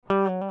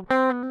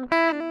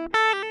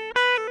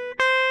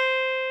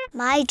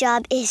My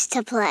job is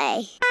to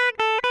play.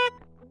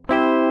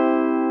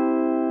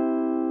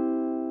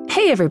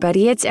 Hey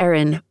everybody, it's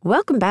Erin.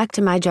 Welcome back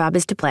to My Job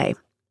is to Play.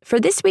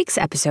 For this week's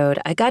episode,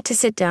 I got to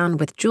sit down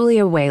with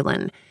Julia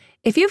Whelan.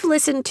 If you've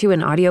listened to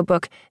an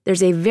audiobook,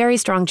 there's a very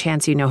strong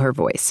chance you know her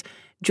voice.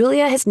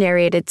 Julia has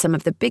narrated some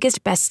of the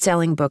biggest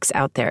best-selling books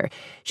out there.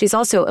 She's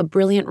also a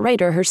brilliant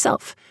writer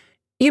herself.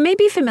 You may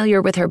be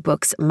familiar with her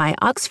books My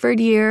Oxford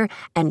Year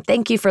and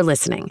Thank You for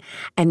Listening.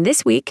 And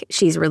this week,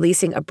 she's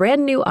releasing a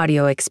brand new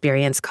audio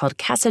experience called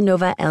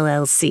Casanova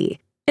LLC.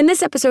 In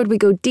this episode, we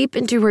go deep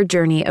into her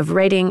journey of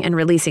writing and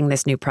releasing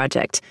this new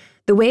project.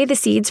 The way the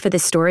seeds for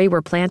this story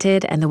were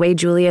planted and the way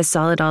Julia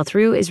saw it all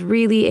through is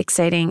really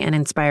exciting and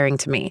inspiring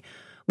to me.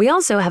 We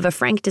also have a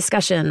frank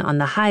discussion on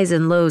the highs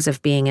and lows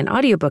of being an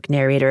audiobook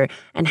narrator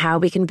and how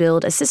we can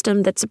build a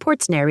system that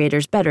supports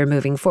narrators better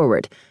moving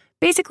forward.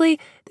 Basically,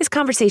 this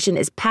conversation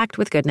is packed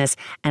with goodness,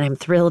 and I'm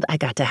thrilled I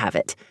got to have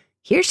it.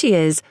 Here she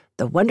is,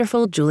 the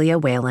wonderful Julia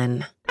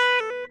Whelan.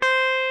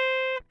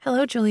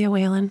 Hello, Julia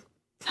Whelan.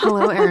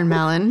 Hello, Erin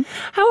Mallon.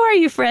 How are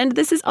you, friend?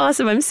 This is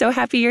awesome. I'm so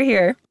happy you're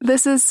here.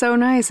 This is so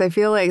nice. I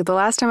feel like the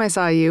last time I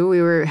saw you,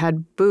 we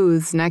had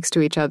booths next to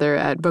each other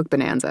at Book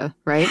Bonanza,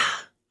 right?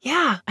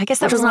 Yeah, I guess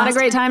that Which was not a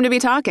great time to be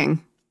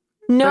talking.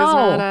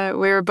 No.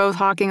 We were both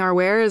hawking our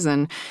wares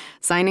and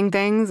signing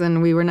things,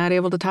 and we were not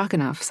able to talk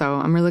enough. So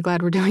I'm really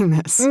glad we're doing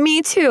this.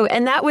 Me too.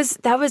 And that was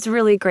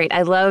really great.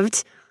 I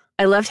loved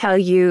how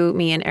you,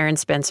 me, and Aaron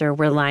Spencer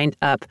were lined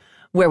up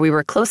where we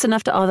were close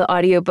enough to all the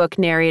audiobook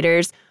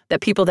narrators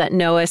that people that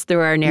know us through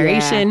our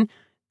narration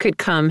could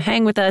come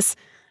hang with us.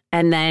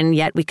 And then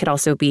yet we could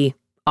also be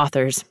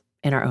authors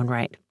in our own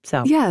right.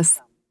 So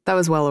yes, that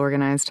was well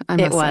organized.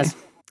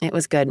 It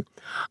was good.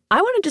 I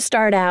wanted to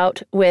start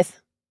out with,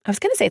 I was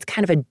going to say it's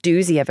kind of a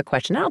doozy of a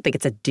question. I don't think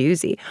it's a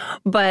doozy,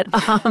 but...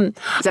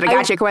 Is it a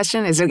gotcha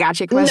question? Is it a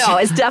gotcha question? No,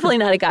 it's definitely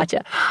not a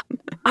gotcha.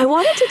 I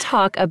wanted to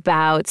talk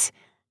about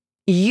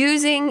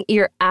using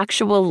your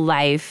actual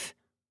life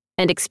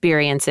and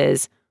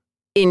experiences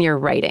in your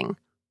writing,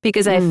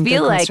 because I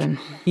feel like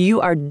you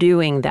are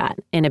doing that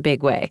in a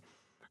big way.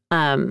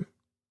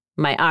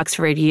 My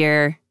Oxford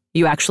year,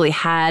 you actually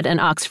had an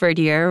Oxford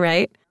year,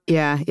 right?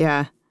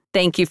 Yeah.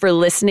 Thank You for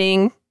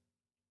Listening.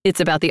 It's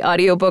about the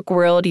audiobook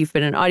world. You've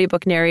been an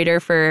audiobook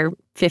narrator for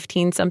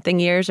 15-something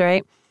years,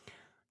 right?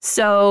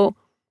 So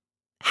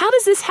how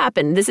does this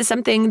happen? This is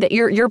something that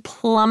you're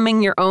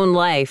plumbing your own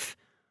life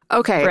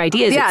for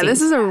ideas. Yeah,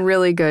 this is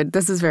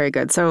very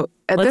good. So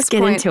at Let's this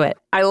get point, into it.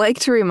 I like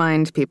to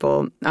remind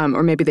people,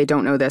 or maybe they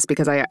don't know this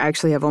because I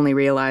actually have only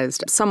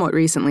realized somewhat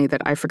recently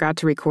that I forgot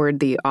to record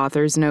the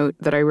author's note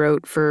that I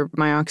wrote for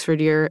my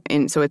Oxford year.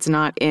 And so it's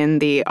not in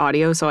the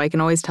audio. So I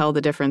can always tell the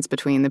difference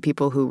between the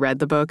people who read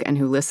the book and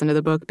who listened to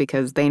the book,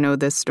 because they know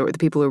this story. The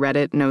people who read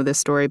it know this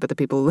story, but the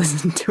people who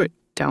listened to it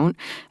don't.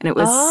 And it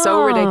was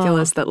so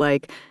ridiculous that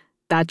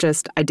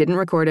I didn't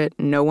record it,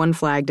 no one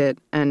flagged it,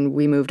 and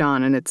we moved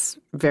on, and it's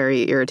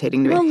very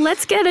irritating to me. Well,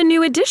 let's get a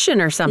new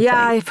edition or something.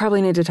 Yeah, I probably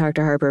need to talk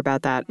to Harper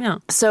about that. Yeah.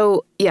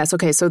 So, yes,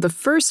 okay, so the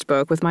first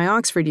book with my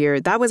Oxford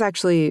year, that was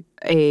actually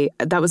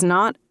that was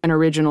not an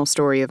original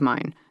story of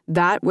mine.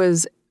 That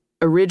was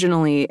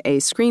originally a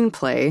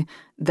screenplay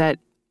that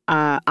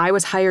I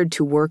was hired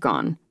to work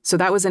on. So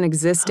that was an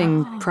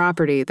existing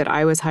property that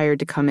I was hired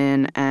to come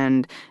in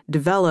and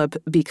develop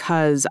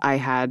because I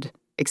had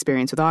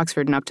experience with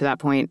Oxford, and up to that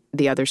point,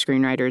 the other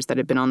screenwriters that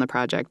had been on the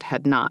project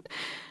had not.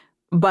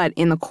 But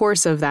in the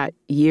course of that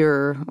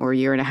year or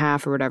year and a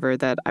half or whatever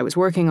that I was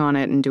working on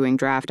it and doing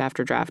draft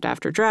after draft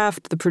after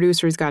draft, the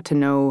producers got to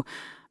know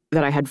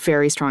that I had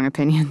very strong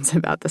opinions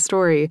about the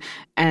story.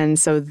 And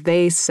so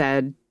they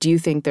said, "Do you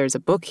think there's a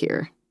book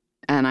here?"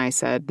 And I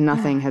said,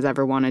 "Nothing has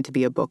ever wanted to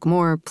be a book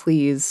more.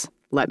 Please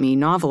let me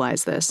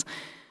novelize this."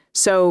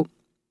 So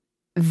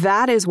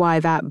that is why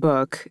that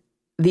book,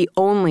 the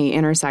only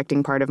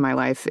intersecting part of my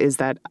life is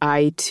that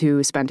I,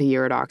 too, spent a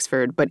year at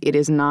Oxford, but it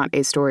is not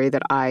a story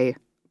that I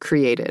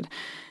created.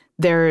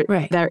 There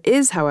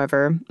is,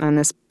 however, and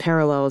this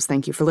parallels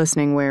Thank You for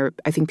Listening, where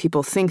I think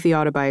people think the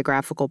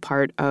autobiographical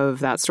part of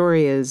that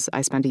story is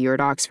I spent a year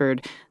at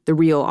Oxford. The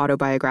real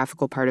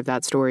autobiographical part of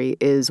that story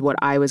is what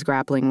I was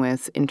grappling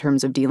with in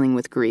terms of dealing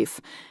with grief.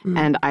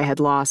 And I had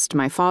lost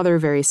my father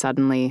very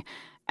suddenly,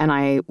 and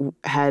I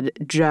had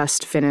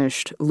just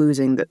finished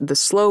losing the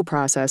slow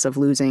process of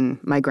losing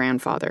my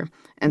grandfather.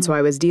 And so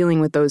I was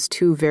dealing with those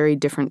two very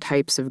different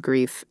types of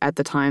grief at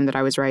the time that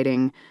I was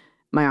writing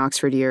my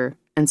Oxford year.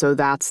 And so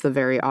that's the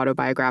very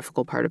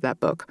autobiographical part of that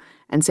book.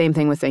 And same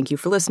thing with Thank You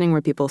for Listening,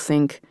 where people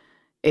think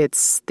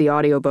it's the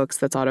audiobooks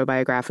that's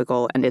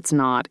autobiographical, and it's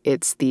not.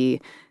 It's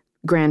the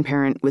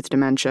grandparent with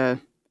dementia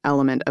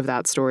element of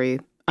that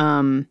story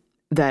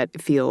that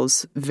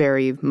feels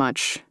very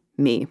much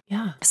me.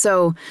 Yeah.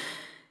 So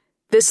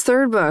this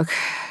third book,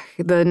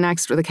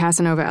 the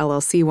Casanova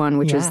LLC one,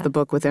 which is the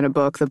book within a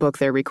book, the book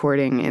they're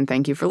recording, and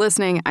thank you for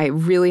listening. I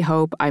really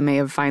hope I may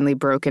have finally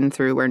broken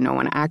through where no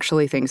one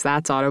actually thinks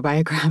that's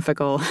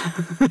autobiographical.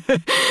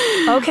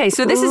 Okay,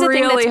 so this is a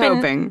thing that's been,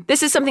 hoping.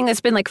 This is something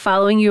that's been like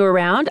following you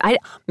around.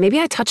 Maybe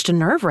I touched a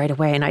nerve right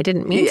away and I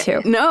didn't mean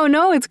to.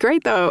 No, it's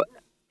great though.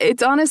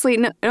 It's honestly,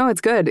 no,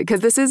 it's good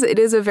because it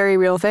is a very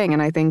real thing.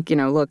 And I think,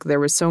 look, there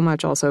was so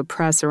much also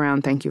press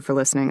around thank you for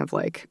listening of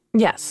like,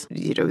 yes,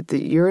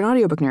 you're an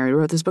audiobook narrator,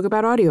 wrote this book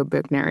about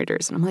audiobook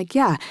narrators. And I'm like,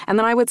 yeah. And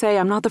then I would say,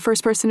 I'm not the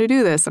first person to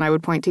do this. And I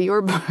would point to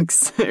your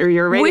books or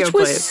your radio Which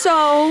was plays.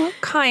 so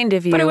kind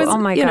of you. But it was, oh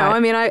my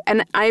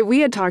God. We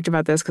had talked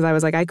about this because I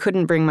was like, I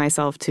couldn't bring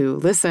myself to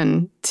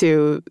listen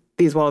to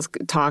These Walls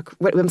Talk.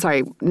 I'm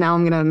sorry, now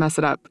I'm going to mess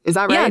it up. Is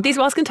that right? Yeah, These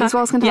Walls Can Talk. These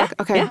Walls Can Talk.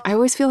 Yeah, okay. yeah. I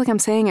always feel like I'm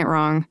saying it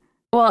wrong.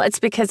 Well, it's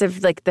because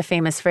of like the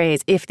famous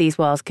phrase, if these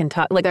walls can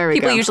talk. Like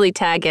people usually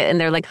tag it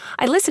and they're like,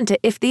 I listened to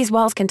If These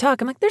Walls Can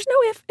Talk. I'm like, there's no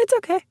if. It's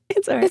okay.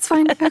 It's all right. It's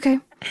fine. Okay.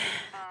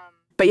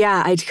 But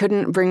yeah, I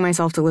couldn't bring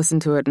myself to listen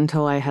to it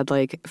until I had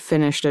like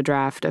finished a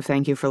draft of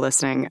Thank You for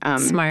Listening.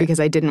 Smart. Because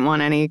I didn't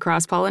want any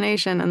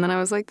cross-pollination. And then I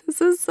was like,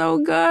 this is so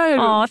good.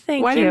 Oh,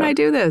 thank you. Why didn't I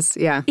do this?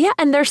 Yeah. Yeah,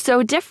 and they're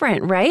so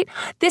different, right?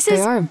 They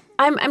are.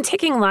 I'm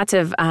taking lots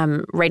of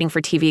writing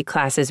for TV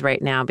classes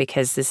right now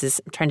because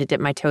I'm trying to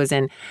dip my toes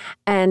in.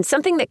 And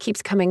something that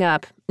keeps coming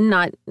up,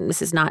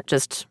 this is not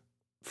just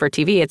for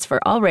TV, it's for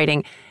all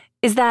writing,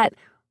 is that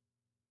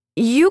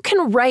you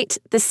can write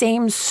the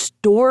same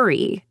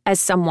story as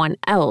someone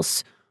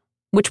else,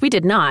 which we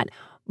did not,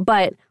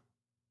 but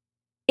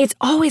it's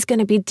always going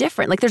to be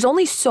different. Like there's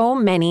only so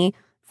many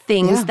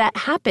things that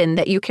happen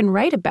that you can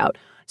write about.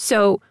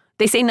 So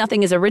they say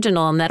nothing is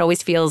original, and that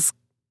always feels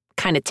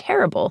kind of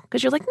terrible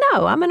because you're like,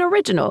 no, I'm an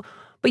original.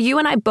 But you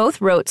and I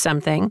both wrote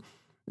something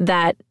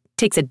that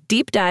takes a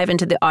deep dive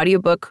into the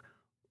audiobook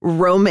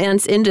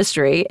romance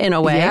industry in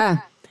a way. Yeah.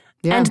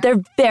 And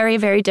they're very,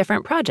 very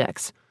different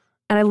projects.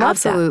 And I love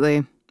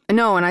Absolutely.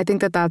 No, and I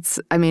think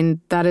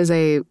that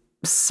is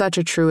such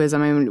a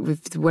truism. I mean,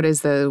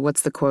 what's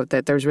the quote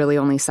that there's really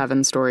only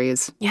 7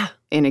 stories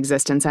in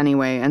existence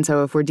anyway. And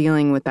so if we're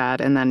dealing with that,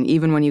 and then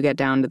even when you get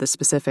down to the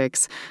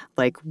specifics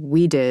like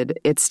we did,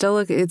 it's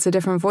a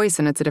different voice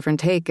and it's a different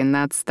take. And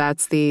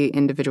that's the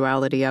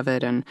individuality of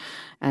it. And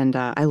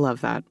I love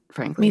that,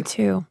 frankly. Me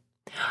too.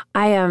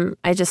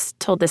 I just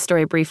told this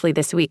story briefly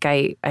this week.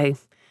 I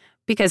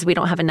because we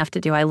don't have enough to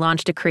do, I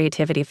launched a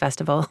creativity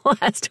festival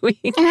last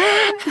week.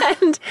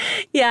 and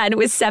it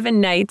was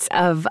 7 nights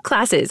of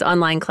classes,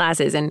 online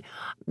classes. And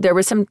there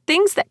were some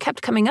things that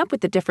kept coming up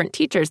with the different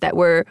teachers that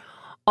were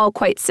all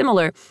quite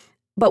similar.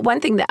 But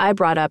one thing that I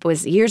brought up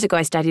was years ago,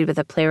 I studied with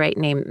a playwright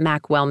named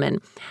Mac Wellman,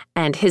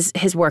 and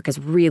his work is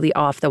really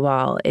off the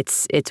wall.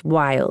 It's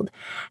wild.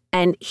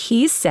 And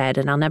he said,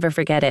 and I'll never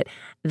forget it,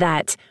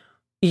 that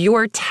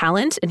your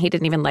talent, and he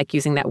didn't even like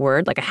using that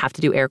word, like I have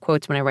to do air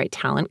quotes when I write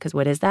talent, because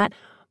what is that?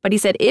 But he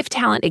said, if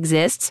talent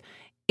exists,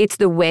 it's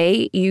the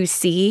way you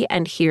see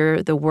and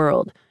hear the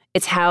world.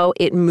 It's how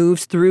it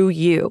moves through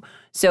you.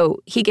 So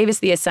he gave us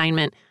the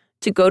assignment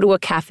to go to a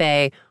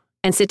cafe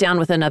and sit down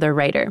with another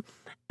writer.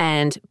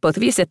 And both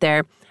of you sit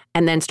there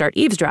and then start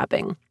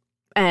eavesdropping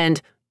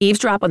and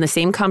eavesdrop on the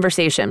same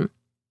conversation.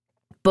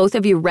 Both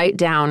of you write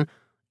down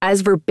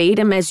as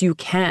verbatim as you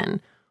can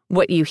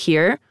what you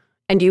hear.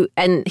 And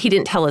he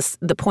didn't tell us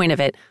the point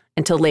of it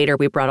until later.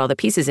 We brought all the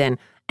pieces in,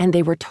 and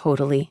they were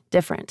totally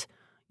different.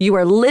 You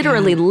are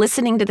literally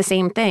listening to the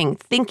same thing,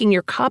 thinking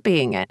you're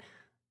copying it,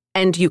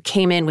 and you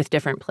came in with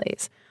different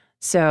plays.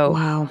 So,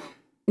 wow.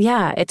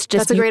 Yeah, it's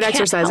just that's a great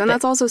exercise. And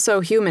that's also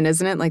so human,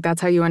 isn't it? Like, that's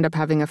how you end up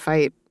having a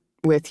fight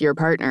with your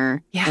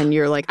partner. Yeah. And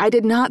you're like, I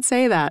did not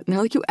say that. And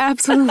they're like, you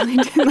absolutely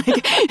did.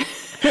 Like,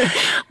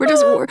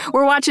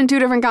 we're watching 2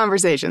 different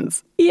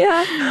conversations.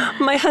 Yeah.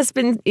 My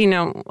husband,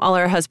 all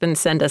our husbands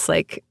send us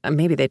like,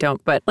 maybe they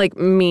don't, but like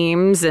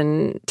memes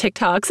and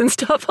TikToks and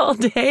stuff all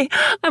day.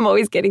 I'm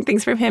always getting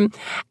things from him.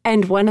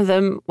 And one of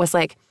them was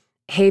like,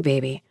 hey,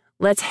 baby,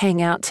 let's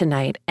hang out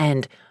tonight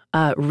and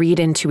read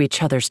into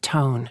each other's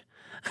tone.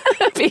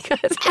 Because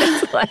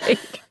it's like,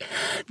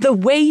 the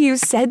way you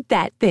said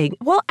that thing.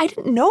 Well, I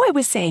didn't know I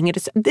was saying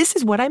it. This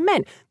is what I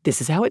meant. This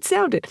is how it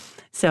sounded.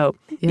 So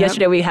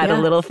yesterday we had a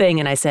little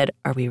thing, and I said,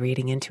 are we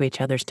reading into each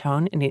other's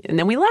tone? And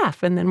then we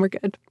laugh, and then we're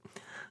good.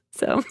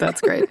 So that's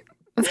great.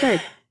 That's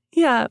great.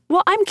 Yeah.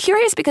 Well, I'm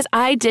curious because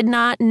I did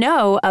not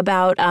know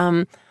about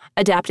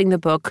adapting the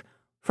book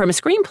from a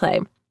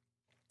screenplay.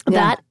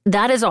 Yeah.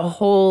 That is a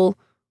whole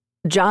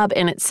job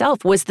in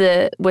itself. Was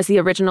the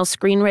original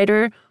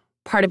screenwriter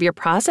part of your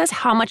process?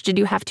 How much did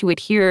you have to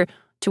adhere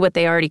to what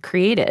they already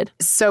created?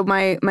 So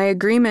my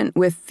agreement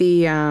with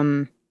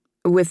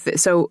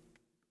so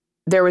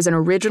there was an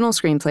original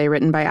screenplay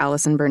written by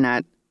Allison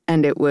Burnett,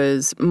 and it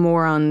was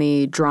more on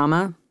the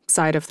drama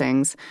side of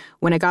things.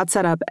 When it got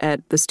set up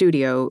at the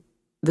studio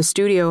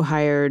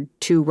hired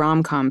 2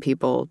 rom-com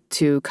people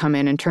to come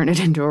in and turn it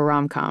into a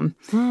rom-com.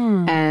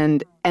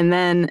 And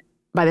then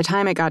by the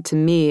time it got to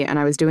me, and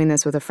I was doing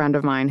this with a friend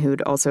of mine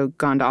who'd also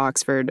gone to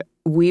Oxford,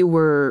 we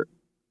were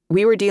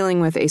we were dealing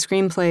with a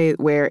screenplay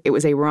where it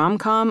was a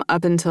rom-com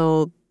up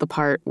until the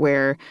part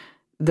where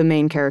the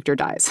main character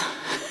dies.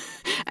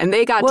 And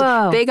they got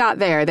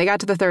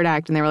to the third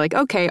act and they were like,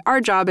 okay, our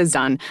job is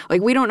done.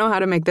 Like, we don't know how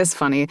to make this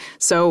funny,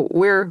 so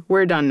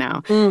we're done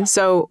now.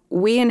 So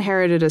we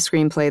inherited a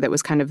screenplay that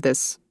was kind of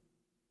this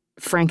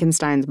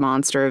Frankenstein's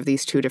monster of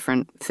these two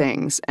different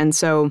things. And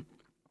so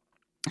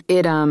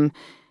it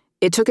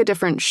took a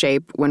different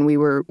shape when we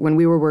were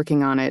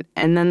working on it.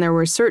 And then there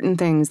were certain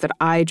things that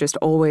I just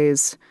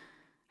always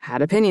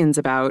had opinions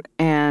about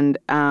and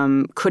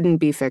couldn't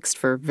be fixed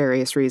for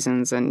various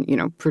reasons. And,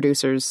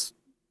 producers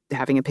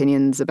having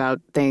opinions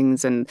about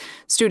things and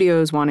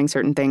studios wanting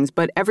certain things.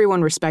 But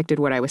everyone respected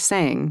what I was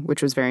saying,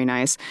 which was very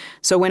nice.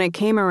 So when it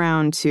came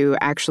around to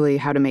actually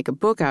how to make a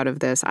book out of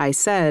this, I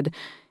said,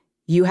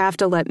 you have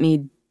to let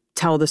me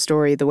tell the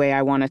story the way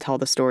I want to tell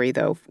the story,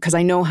 though, because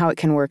I know how it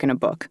can work in a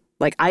book.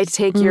 Like, I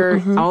take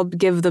I'll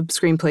give the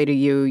screenplay to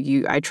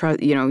you. I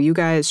trust, you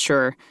guys,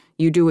 sure,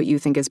 you do what you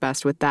think is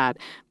best with that.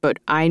 But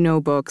I know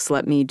books.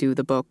 Let me do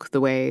the book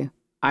the way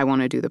I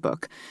want to do the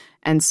book.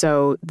 And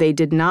so they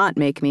did not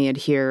make me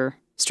adhere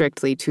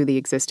strictly to the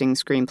existing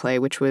screenplay,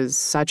 which was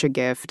such a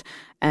gift.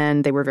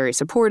 And they were very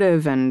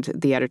supportive, and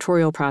the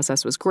editorial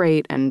process was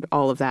great and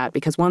all of that.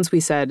 Because once we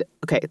said,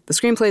 okay, the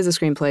screenplay is the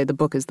screenplay, the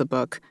book is the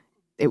book,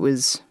 it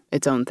was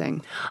its own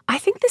thing. I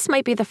think this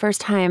might be the first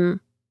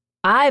time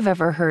I've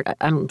ever heard,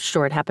 I'm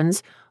sure it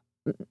happens,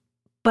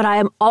 but I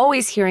am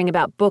always hearing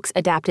about books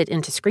adapted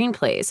into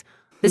screenplays.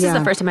 This is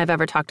the first time I've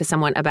ever talked to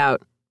someone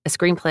about a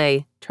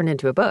screenplay turned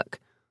into a book.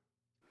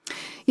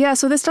 Yeah,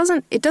 so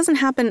it doesn't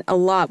happen a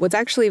lot. What's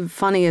actually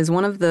funny is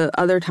one of the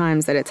other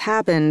times that it's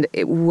happened,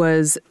 it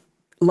was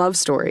Love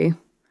Story,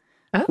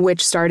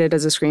 which started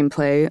as a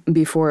screenplay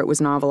before it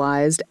was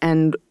novelized.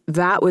 And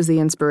that was the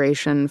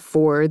inspiration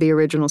for the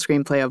original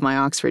screenplay of my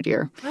Oxford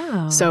year.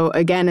 Oh. So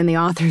again, in the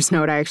author's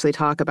note, I actually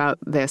talk about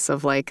this,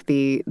 of like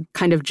the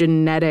kind of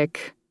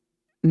genetic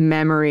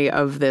memory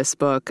of this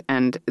book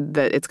and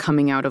that it's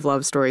coming out of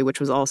Love Story, which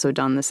was also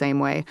done the same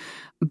way.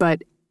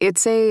 But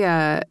it's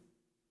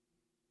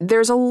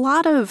there's a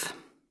lot of,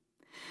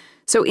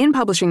 so in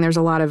publishing, there's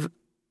a lot of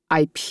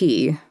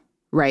IP,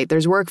 right?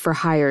 There's work for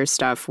hire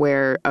stuff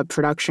where a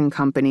production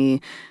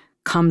company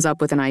comes up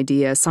with an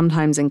idea,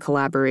 sometimes in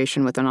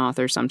collaboration with an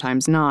author,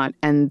 sometimes not,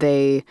 and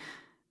they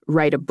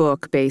write a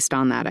book based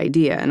on that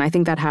idea. And I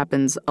think that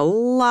happens a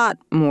lot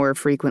more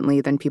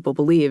frequently than people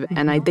believe.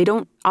 And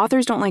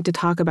authors don't like to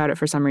talk about it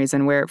for some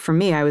reason, where for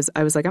me, I was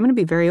like, I'm going to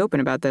be very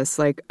open about this.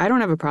 Like, I don't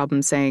have a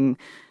problem saying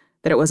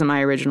that it wasn't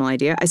my original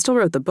idea. I still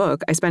wrote the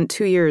book. I spent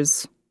 2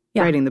 years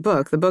writing the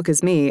book. The book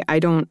is me. I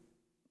don't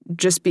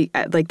just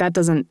that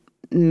doesn't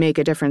make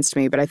a difference to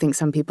me, but I think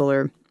some people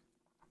are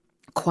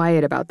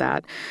quiet about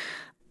that.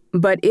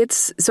 But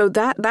it's, so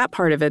that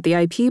part of it, the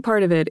IP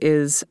part of it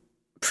is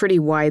pretty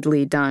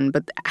widely done,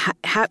 but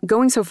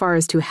going so far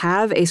as to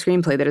have a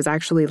screenplay that is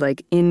actually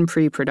like in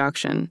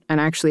pre-production and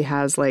actually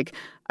has like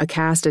a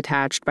cast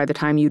attached by the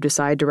time you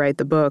decide to write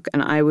the book.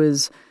 And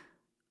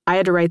I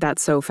had to write that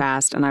so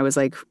fast, and I was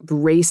like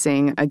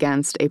racing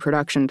against a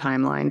production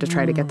timeline to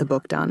try to get the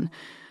book done.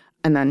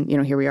 And then,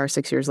 here we are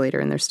 6 years later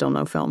and there's still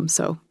no film.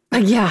 So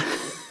yeah.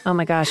 Oh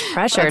my gosh,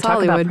 pressure. Talk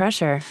Hollywood. About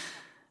pressure.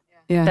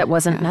 Yeah. That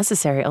wasn't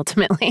necessary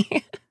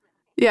ultimately.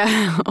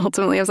 Yeah.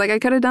 Ultimately, I was like, I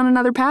could have done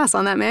another pass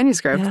on that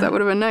manuscript. Yeah. That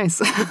would have been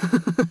nice.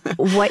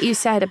 What you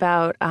said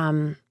about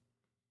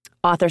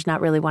authors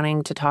not really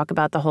wanting to talk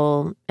about the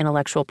whole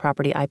intellectual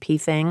property IP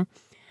thing,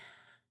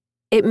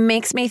 it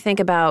makes me think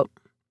about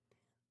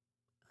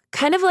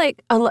kind of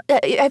like,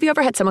 have you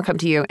ever had someone come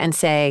to you and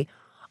say,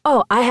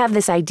 oh, I have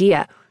this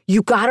idea.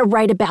 You got to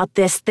write about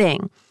this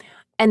thing.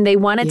 And they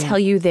want to tell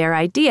you their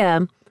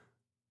idea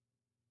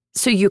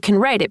so you can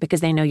write it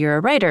because they know you're a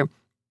writer.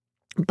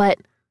 But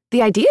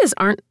the ideas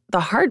aren't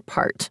the hard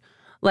part.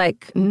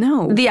 Like,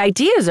 no, the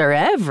ideas are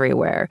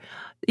everywhere.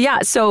 Yeah.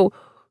 So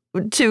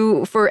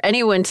for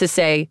anyone to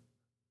say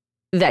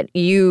that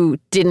you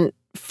didn't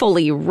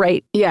fully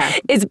write,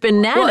 it's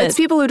bananas. Well, it's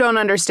people who don't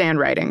understand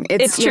writing.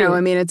 It's true.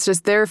 It's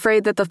just they're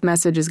afraid that the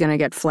message is going to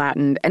get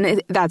flattened.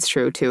 And that's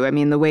true, too.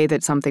 The way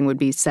that something would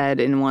be said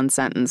in one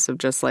sentence of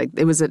just like,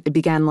 it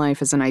began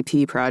life as an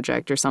IP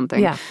project or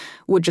something,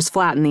 would just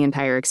flatten the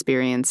entire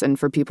experience. And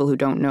for people who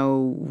don't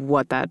know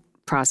what that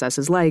process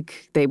is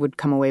like, they would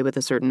come away with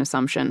a certain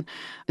assumption.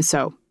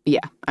 So,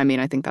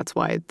 I think that's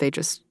why they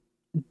just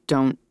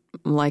don't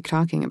like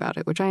talking about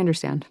it, which I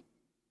understand.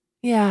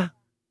 Yeah.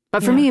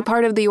 But for me,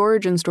 part of the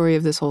origin story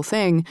of this whole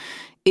thing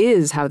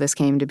is how this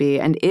came to be,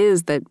 and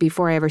is that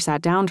before I ever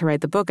sat down to write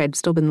the book, I'd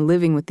still been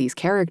living with these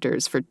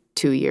characters for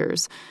 2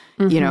 years,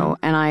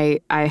 and I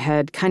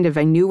had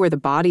I knew where the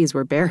bodies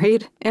were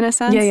buried, in a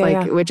sense,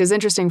 which is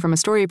interesting from a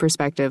story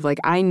perspective. Like,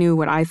 I knew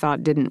what I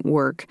thought didn't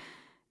work.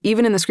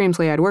 Even in the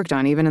screenplay I'd worked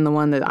on, even in the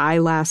one that I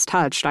last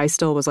touched, I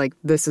still was like,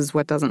 this is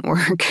what doesn't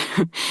work.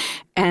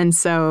 And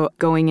so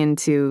going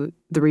into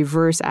the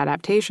reverse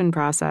adaptation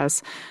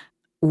process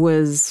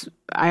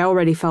I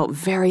already felt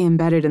very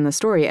embedded in the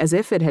story, as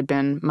if it had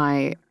been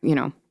my,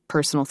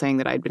 personal thing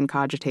that I'd been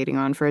cogitating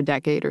on for a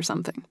decade or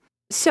something.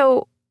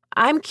 So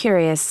I'm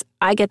curious.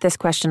 I get this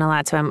question a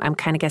lot, so I'm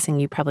kind of guessing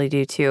you probably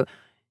do too.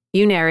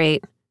 You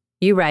narrate,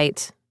 you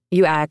write,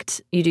 you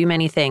act, you do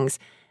many things.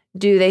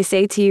 Do they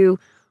say to you,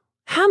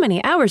 how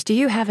many hours do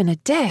you have in a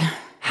day?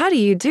 How do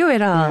you do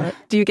it all? Yeah.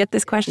 Do you get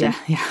this question?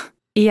 Yeah.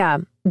 Yeah.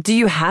 Do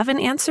you have an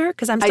answer?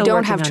 Because I'm still I don't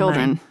working have on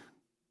children. mine.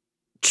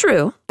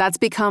 True. That's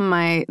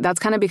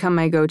kind of become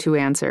my go-to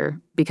answer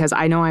because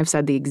I know I've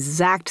said the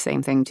exact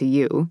same thing to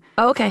you.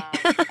 Oh, okay.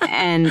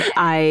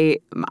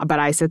 But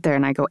I sit there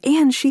and I go,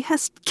 and she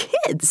has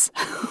kids.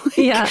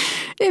 Yeah.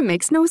 It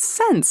makes no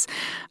sense.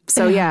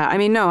 So yeah, I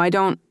mean, no, I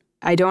don't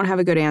have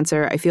a good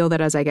answer. I feel that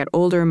as I get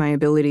older, my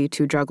ability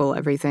to juggle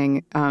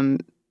everything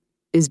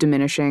is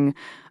diminishing.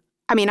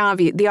 I mean,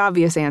 the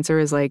obvious answer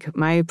is like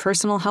my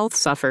personal health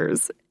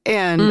suffers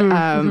and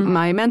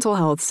my mental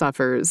health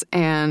suffers,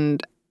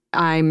 and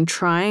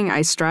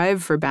I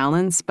strive for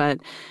balance, but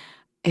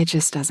it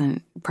just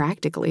doesn't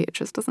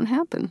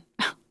happen.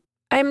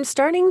 I'm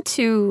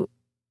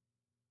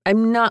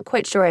not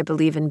quite sure I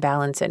believe in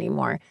balance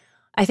anymore.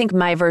 I think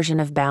my version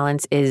of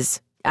balance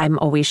is I'm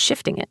always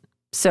shifting it.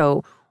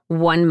 So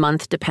 1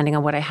 month, depending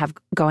on what I have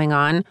going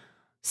on,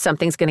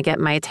 something's going to get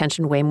my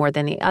attention way more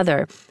than the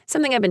other.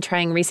 Something I've been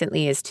trying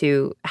recently is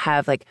to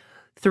have like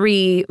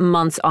 3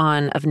 months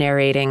on of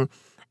narrating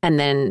and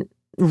then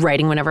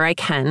writing whenever I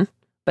can.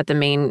 But the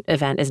main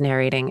event is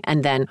narrating,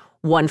 and then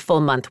 1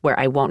 full month where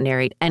I won't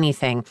narrate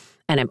anything,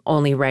 and I'm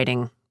only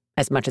writing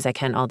as much as I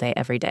can all day,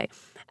 every day.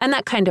 And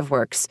that kind of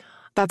works.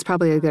 That's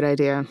probably a good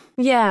idea.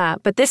 Yeah,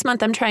 but this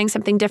month I'm trying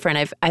something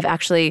different. I've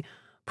actually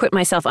put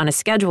myself on a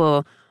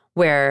schedule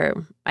where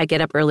I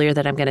get up earlier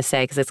than I'm going to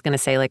say, because it's going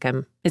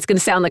to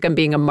sound like I'm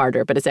being a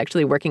martyr, but it's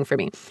actually working for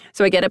me.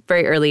 So I get up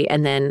very early,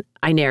 and then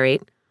I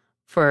narrate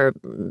for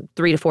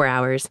 3 to 4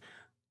 hours,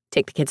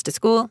 take the kids to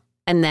school,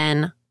 and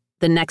then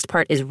the next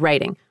part is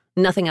writing.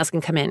 Nothing else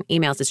can come in.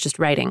 Emails, it's just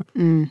writing.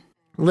 A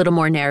little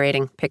more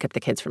narrating, pick up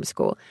the kids from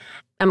school.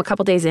 I'm a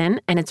couple days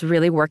in, and it's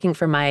really working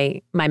for my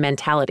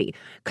mentality.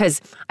 Because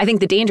I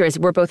think the danger is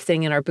we're both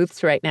sitting in our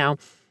booths right now.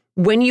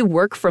 When you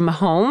work from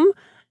home,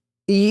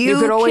 you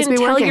could always can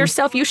be tell working.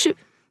 yourself you should.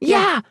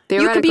 Yeah,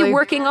 you could be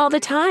working all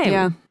the time.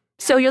 Yeah.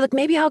 So you're like,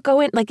 maybe I'll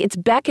go in. Like, it's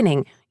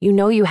beckoning. You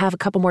know you have a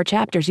couple more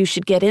chapters. You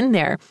should get in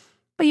there.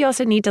 But you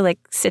also need to like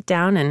sit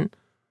down and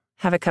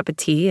have a cup of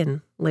tea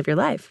and live your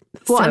life.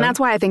 Well, and that's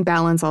why I think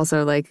balance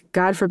also, like,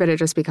 God forbid it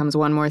just becomes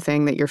one more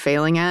thing that you're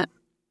failing at.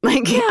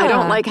 Like, I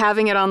don't like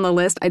having it on the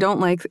list. I don't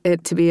like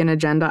it to be an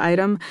agenda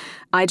item.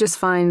 I just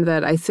find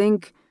that I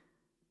think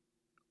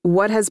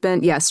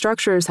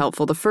structure is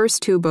helpful. The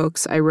first 2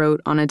 books I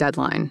wrote on a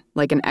deadline,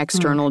 like an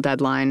external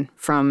deadline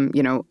from,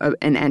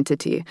 an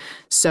entity.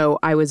 So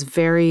I was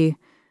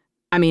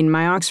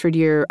my Oxford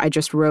year, I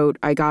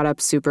got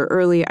up super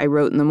early, I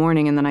wrote in the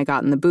morning, and then I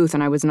got in the booth,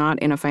 and I was not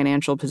in a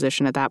financial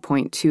position at that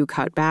point to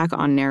cut back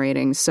on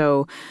narrating.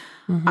 So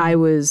it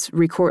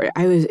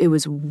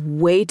was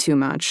way too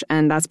much.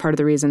 And that's part of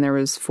the reason there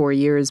was 4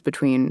 years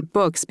between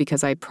books,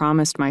 because I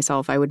promised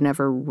myself I would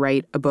never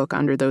write a book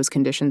under those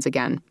conditions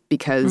again,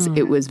 because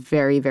it was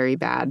very, very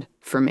bad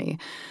for me.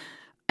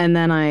 And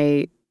then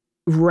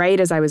right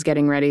as I was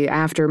getting ready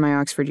after my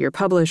Oxford year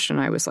published, and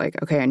I was like,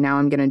 okay, now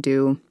I'm going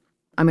to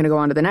go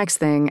on to the next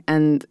thing.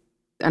 And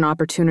an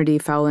opportunity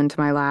fell into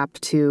my lap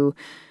to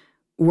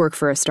work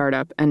for a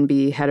startup and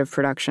be head of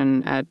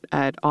production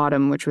at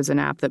Autumn, which was an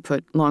app that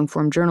put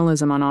long-form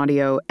journalism on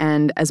audio.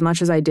 And as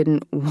much as I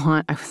didn't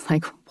want, I was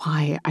like,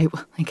 why? I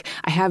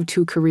have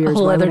 2 careers.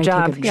 Why would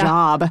I take a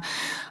job?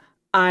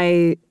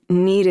 I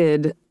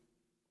needed,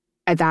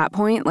 at that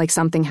point, like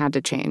something had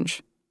to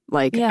change.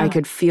 Like I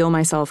could feel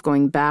myself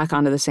going back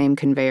onto the same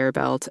conveyor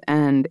belt.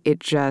 And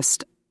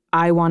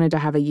I wanted to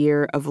have a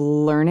year of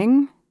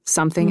learning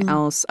something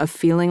else, of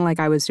feeling like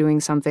I was doing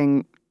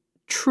something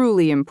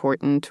truly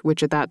important,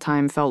 which at that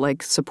time felt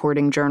like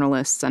supporting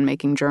journalists and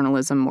making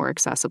journalism more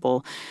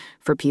accessible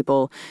for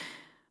people.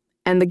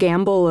 And the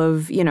gamble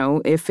of,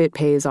 if it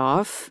pays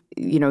off,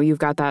 you've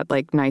got that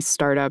like nice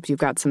startup, you've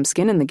got some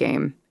skin in the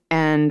game.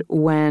 And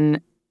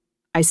when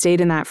I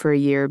stayed in that for a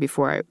year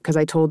because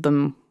I told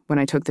them when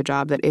I took the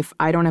job that if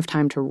I don't have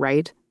time to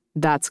write,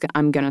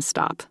 I'm going to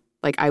stop.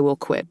 Like, I will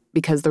quit,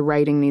 because the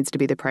writing needs to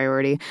be the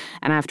priority.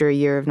 And after a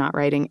year of not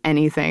writing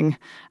anything,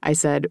 I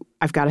said,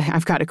 I've got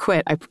to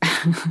quit.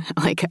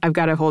 I've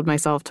got to hold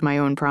myself to my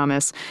own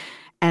promise.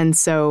 And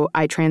so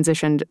I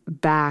transitioned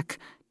back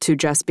to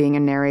just being a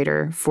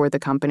narrator for the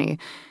company.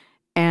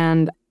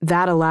 And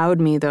that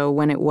allowed me, though,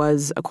 when it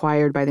was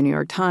acquired by the New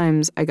York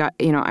Times,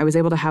 I was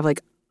able to have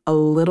like a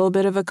little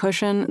bit of a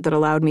cushion that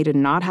allowed me to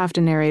not have to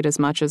narrate as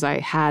much as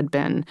I had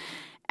been.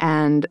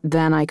 And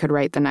then I could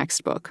write the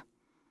next book.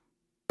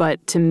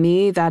 But to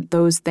me,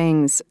 those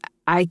things,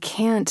 I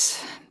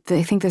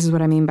think this is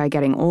what I mean by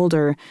getting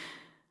older.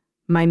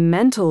 My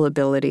mental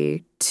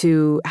ability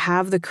to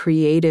have the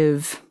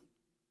creative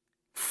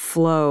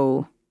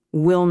flow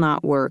will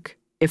not work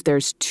if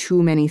there's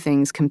too many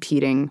things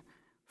competing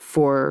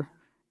for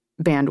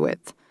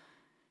bandwidth.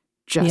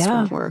 Just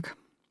won't work.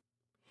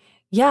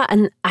 Yeah,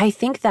 and I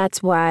think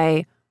that's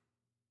why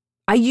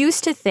I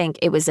used to think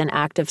it was an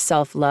act of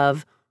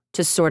self-love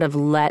to sort of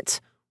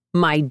let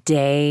my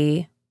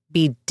day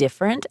be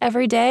different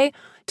every day,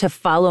 to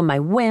follow my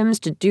whims,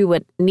 to do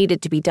what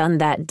needed to be done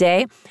that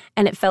day.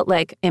 And it felt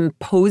like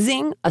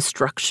imposing a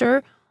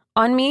structure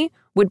on me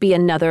would be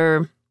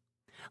another,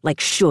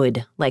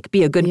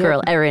 be a good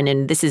girl, Erin,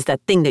 and this is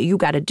that thing that you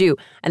got to do.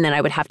 And then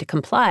I would have to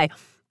comply.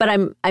 But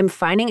I'm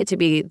finding it to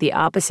be the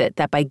opposite,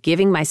 that by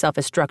giving myself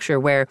a structure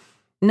where,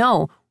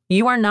 no,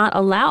 you are not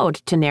allowed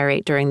to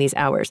narrate during these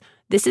hours.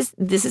 This is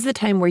the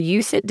time where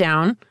you sit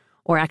down,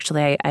 or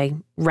actually I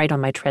write on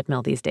my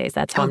treadmill these days.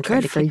 That's how I'm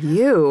trying to keep. Good for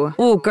you.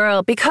 Oh,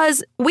 girl,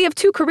 because we have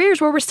 2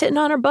 careers where we're sitting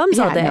on our bums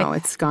all day. Yeah, no,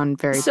 it's gone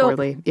very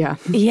poorly. Yeah.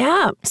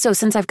 Yeah. So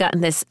since I've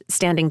gotten this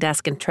standing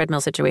desk and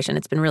treadmill situation,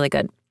 it's been really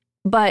good.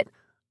 But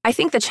I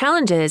think the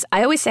challenge is,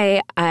 I always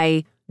say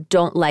I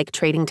don't like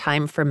trading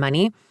time for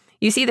money.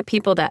 You see the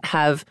people that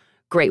have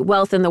great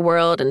wealth in the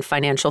world and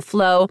financial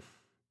flow,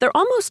 they're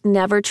almost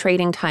never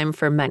trading time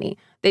for money.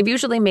 They've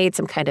usually made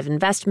some kind of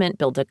investment,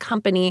 build a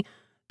company.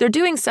 They're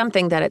doing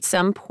something that at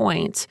some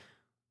point,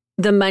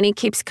 the money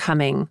keeps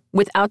coming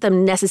without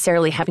them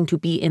necessarily having to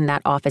be in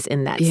that office,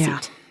 in that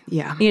seat.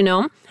 Yeah. You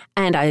know?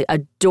 And I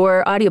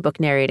adore audiobook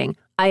narrating.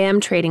 I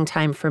am trading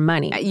time for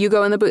money. You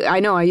go in the booth.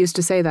 I know, I used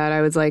to say that. I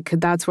was like,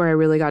 that's where I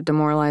really got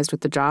demoralized with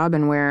the job,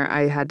 and where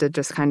I had to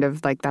just kind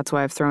of that's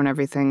why I've thrown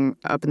everything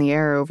up in the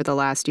air over the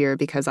last year,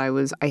 because I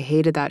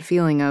hated that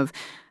feeling of,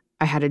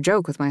 I had a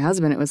joke with my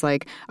husband. It was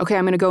like, okay,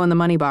 I'm going to go in the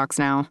money box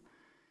now.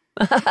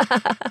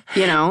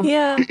 You know?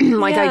 Yeah.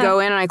 I go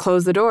in and I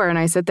close the door and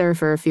I sit there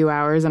for a few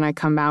hours and I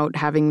come out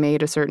having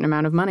made a certain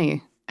amount of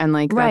money. And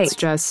that's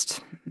just,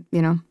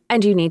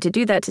 And you need to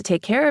do that to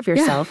take care of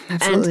yourself. Yeah,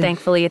 absolutely. And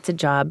thankfully, it's a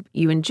job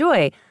you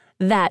enjoy.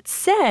 That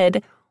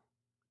said,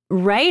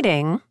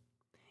 writing,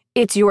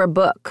 it's your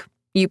book.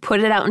 You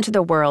put it out into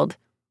the world.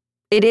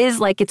 It is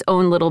like its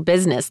own little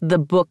business, the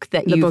book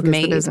that you've made. The book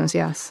is the business,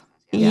 yes.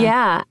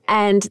 Yeah.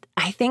 And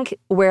I think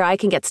where I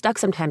can get stuck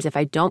sometimes if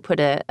I don't put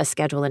a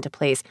schedule into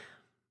place,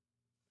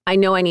 I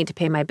know I need to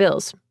pay my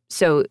bills.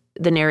 So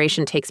the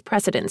narration takes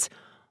precedence.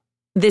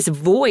 This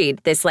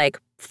void, this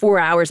 4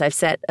 hours I've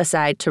set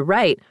aside to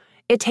write,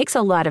 it takes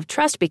a lot of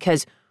trust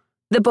because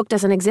the book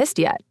doesn't exist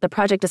yet. The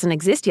project doesn't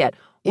exist yet.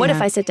 What if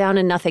I sit down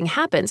and nothing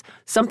happens?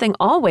 Something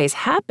always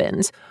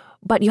happens,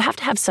 but you have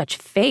to have such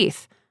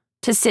faith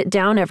to sit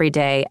down every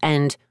day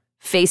and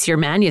face your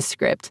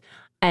manuscript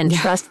and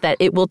trust that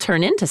it will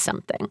turn into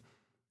something.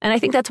 And I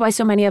think that's why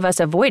so many of us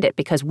avoid it,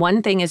 because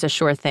one thing is a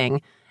sure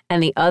thing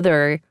and the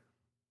other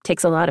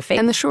takes a lot of faith.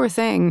 And the sure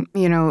thing,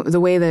 the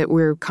way that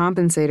we're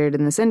compensated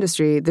in this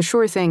industry, the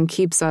sure thing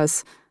keeps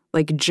us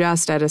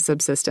just at a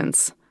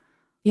subsistence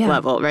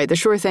level, right? The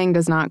sure thing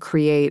does not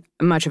create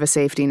much of a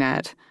safety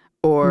net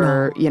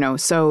or,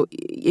 so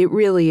it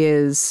really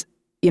is,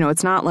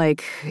 it's not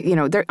like,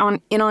 they're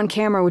on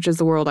camera, which is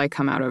the world I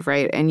come out of,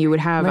 right? And you would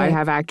have, I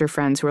have actor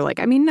friends who are like,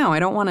 no, I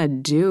don't want to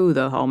do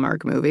the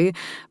Hallmark movie,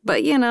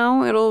 but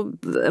it'll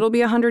be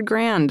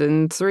 $100,000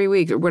 in 3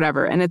 weeks or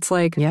whatever. And it's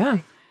like,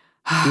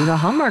 do the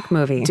Hallmark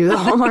movie. Do the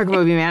Hallmark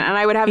movie, man. And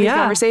I would have these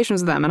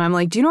conversations with them. And I'm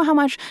like, do you know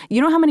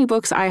how many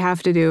books I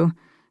have to do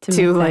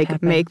to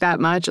make that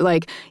much?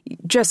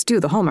 Just do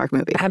the Hallmark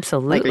movie.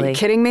 Absolutely. Are you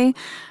kidding me?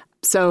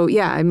 So,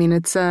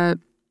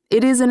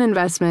 it is an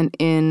investment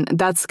in,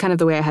 that's kind of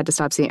the way I had to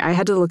stop seeing. I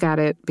had to look at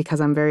it because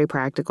I'm very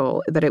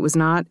practical, that it was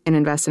not an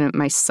investment in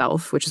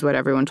myself, which is what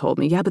everyone told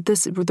me. Yeah, but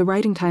the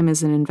writing time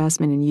is an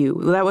investment in you.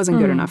 Well, that wasn't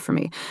good enough for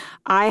me.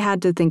 I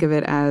had to think of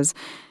it as,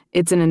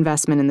 it's an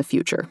investment in the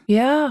future.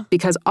 Yeah.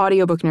 Because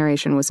audiobook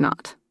narration was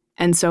not.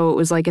 And so it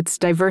was it's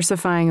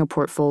diversifying a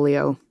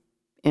portfolio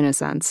in a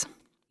sense.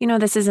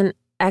 This is an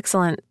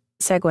excellent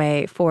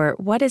segue for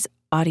what is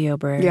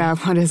Audiobury? Yeah,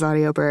 what is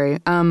Audiobury?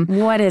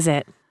 What is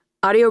it?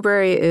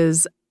 Audiobury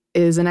is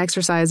an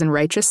exercise in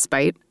righteous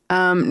spite.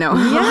 No.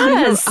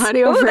 Yes.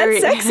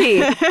 Audiobury. That's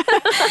sexy.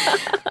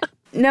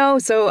 No,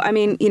 so,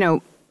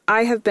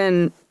 I have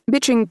been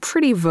bitching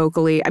pretty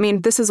vocally.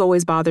 This has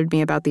always bothered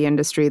me about the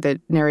industry, that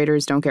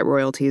narrators don't get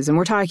royalties. And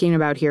we're talking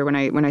about here,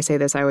 when I say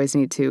this, I always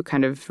need to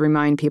kind of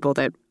remind people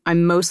that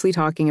I'm mostly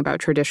talking about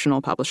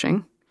traditional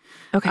publishing,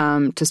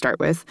 to start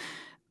with.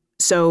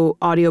 So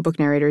audiobook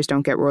narrators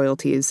don't get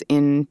royalties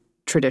in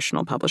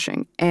traditional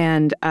publishing.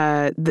 And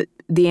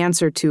the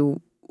answer to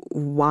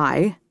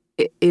why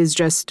is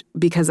just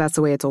because that's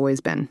the way it's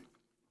always been.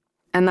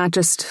 And not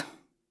just...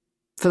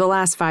 For the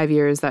last 5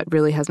 years, that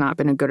really has not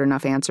been a good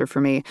enough answer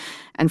for me.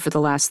 And for the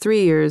last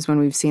 3 years, when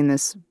we've seen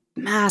this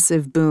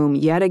massive boom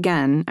yet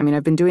again,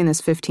 I've been doing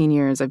this 15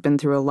 years. I've been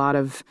through a lot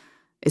of,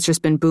 it's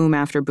just been boom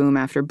after boom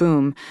after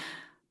boom.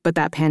 But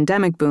that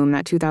pandemic boom,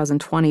 that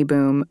 2020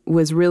 boom,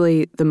 was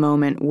really the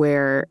moment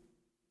where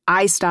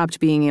I stopped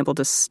being able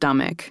to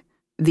stomach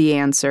the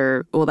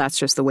answer, well, that's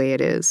just the way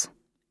it is.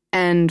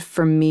 And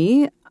for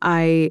me,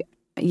 I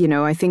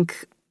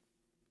think...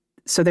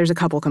 So there's a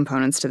couple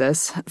components to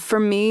this. For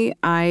me,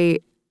 I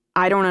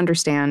don't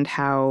understand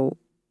how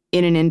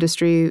in an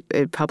industry,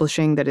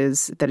 publishing that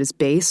is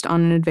based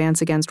on an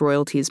advance against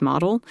royalties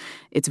model.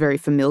 It's very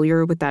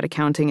familiar with that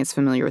accounting. It's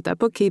familiar with that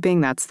bookkeeping.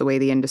 That's the way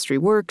the industry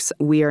works.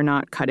 We are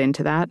not cut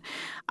into that.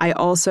 I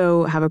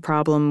also have a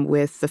problem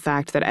with the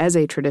fact that as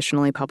a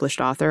traditionally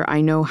published author,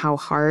 I know how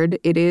hard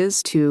it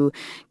is to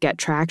get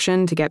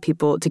traction, to get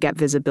people, to get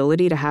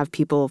visibility, to have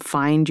people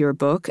find your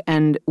book.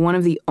 And one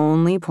of the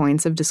only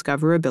points of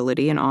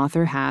discoverability an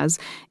author has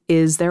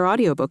is their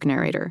audiobook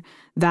narrator.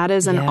 That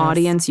is an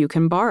audience you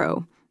can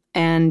borrow.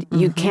 And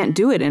you can't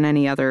do it in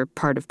any other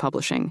part of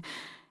publishing.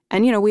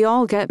 And, we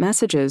all get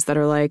messages that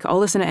are like, I'll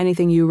listen to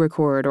anything you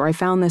record, or I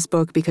found this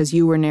book because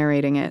you were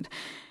narrating it.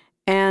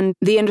 And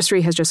the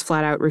industry has just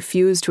flat out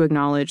refused to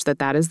acknowledge that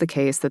that is the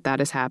case,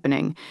 that is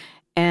happening.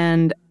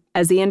 And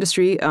as the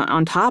industry,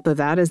 on top of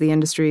that, as the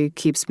industry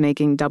keeps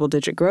making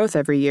double-digit growth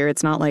every year,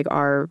 it's not like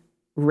our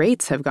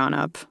rates have gone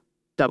up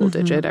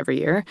double-digit every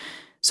year.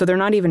 So they're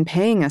not even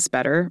paying us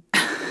better.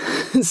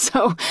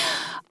 So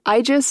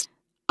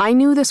I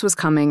knew this was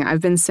coming.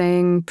 I've been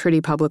saying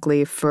pretty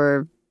publicly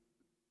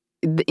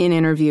in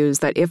interviews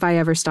that if I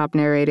ever stop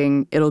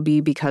narrating, it'll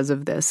be because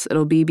of this.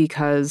 It'll be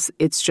because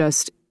it's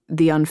just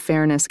the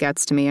unfairness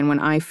gets to me. And when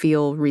I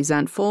feel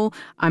resentful,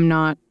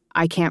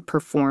 I can't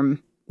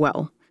perform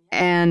well.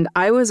 And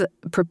I was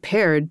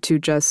prepared to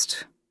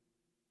just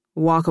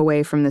walk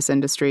away from this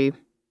industry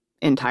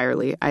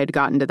entirely. I had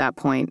gotten to that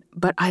point.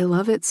 But I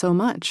love it so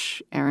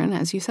much, Erin,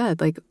 as you said.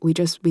 Like, we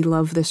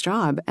love this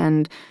job.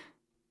 And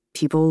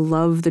people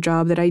love the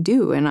job that I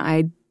do. And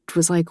I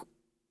was like,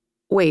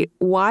 wait,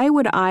 why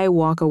would I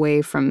walk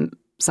away from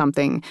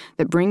something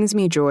that brings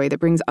me joy, that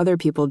brings other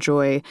people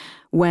joy,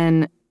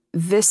 when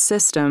this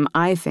system,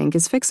 I think,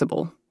 is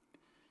fixable?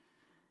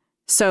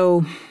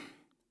 So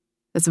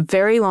that's a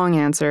very long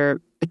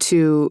answer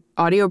to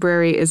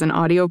Audiobrary is an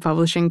audio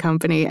publishing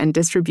company and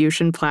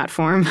distribution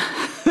platform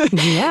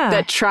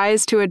that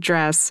tries to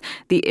address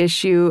the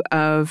issue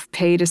of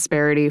pay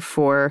disparity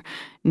for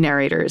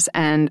narrators.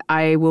 And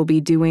I will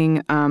be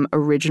doing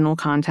original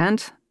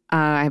content.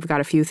 I've got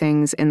a few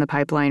things in the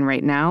pipeline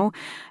right now.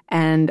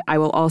 And I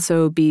will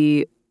also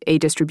be a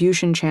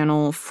distribution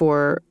channel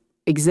for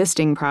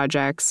existing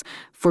projects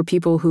for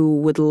people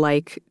who would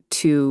like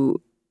to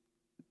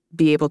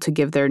be able to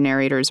give their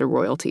narrators a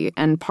royalty.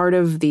 And part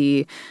of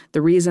the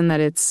reason that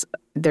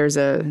there's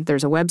a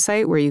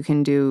website where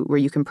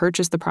you can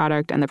purchase the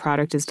product, and the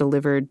product is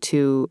delivered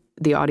to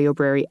the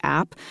Audiobrary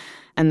app.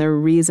 And the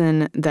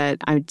reason that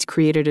I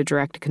created a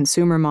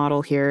direct-to-consumer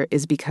model here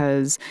is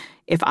because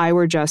if I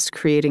were just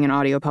creating an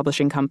audio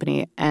publishing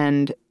company,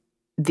 and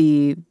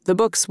the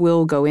books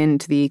will go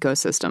into the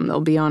ecosystem,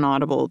 they'll be on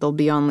Audible, they'll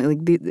be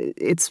on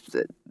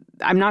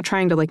I'm not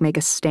trying to make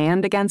a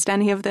stand against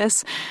any of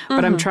this,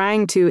 but I'm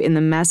trying to, in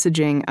the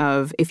messaging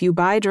of, if you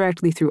buy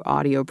directly through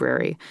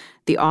Audiobrary,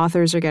 the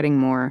authors are getting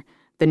more,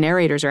 the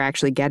narrators are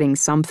actually getting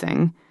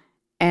something,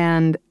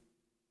 and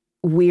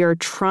we are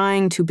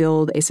trying to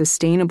build a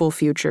sustainable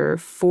future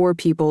for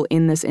people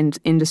in this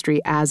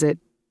industry as it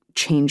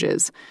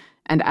changes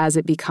and as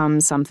it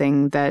becomes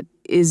something that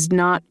is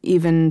not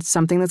even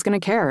something that's going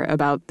to care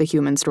about the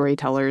human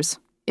storytellers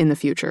in the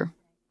future.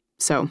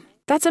 So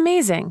that's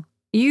amazing.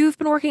 You've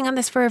been working on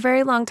this for a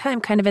very long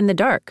time, kind of in the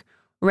dark,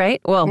 right?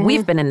 Well,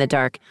 we've been in the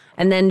dark.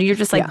 And then you're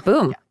just like,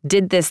 boom,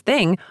 did this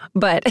thing.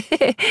 But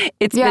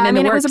it's been in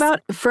the works. It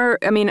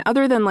was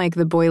other than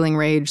the boiling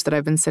rage that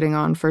I've been sitting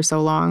on for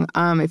so long,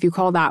 if you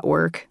call that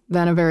work,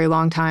 then a very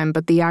long time.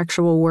 But the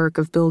actual work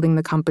of building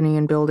the company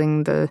and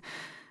building the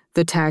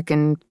tech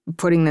and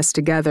putting this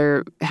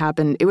together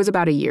happened, it was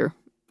about a year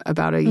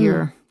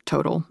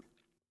total.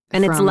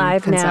 And it's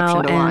live now.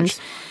 And launch.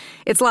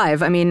 It's live.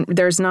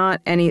 There's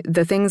not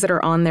the things that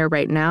are on there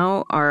right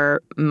now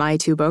are my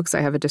 2 books.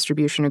 I have a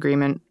distribution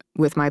agreement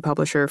with my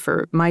publisher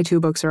for my 2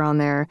 books are on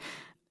there.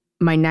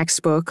 My next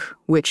book,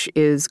 which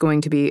is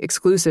going to be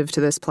exclusive to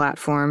this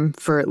platform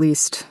for at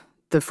least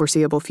the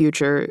foreseeable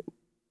future,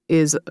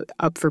 is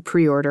up for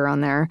pre-order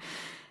on there.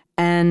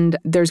 And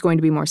there's going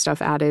to be more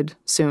stuff added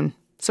soon.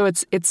 So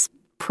it's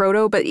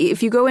proto, but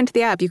if you go into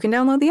the app, you can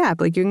download the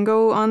app. You can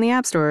go on the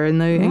App Store and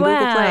Google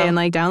Play and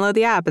download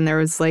the app, and there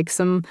was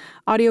some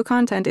audio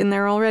content in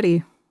there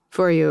already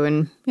for you,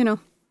 and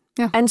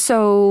And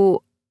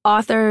so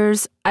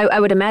authors, I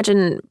would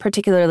imagine,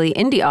 particularly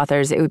indie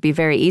authors, it would be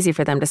very easy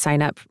for them to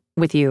sign up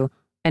with you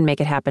and make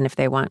it happen if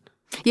they want.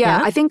 Yeah,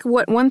 I think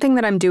one thing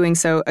that I'm doing,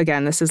 so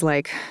again, this is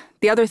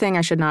the other thing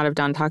I should not have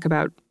done, talk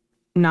about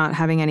not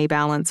having any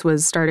balance,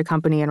 was start a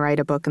company and write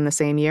a book in the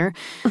same year.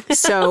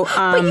 So,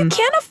 but you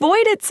can't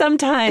avoid it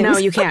sometimes. No,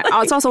 you can't.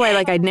 It's also why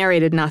I'd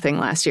narrated nothing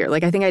last year.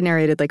 I think I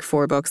narrated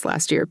 4 books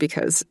last year,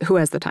 because who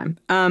has the time?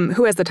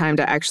 Who has the time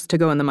to actually to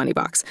go in the money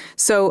box?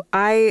 So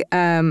right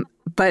now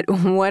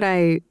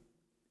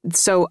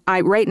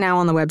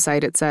on the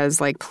website it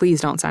says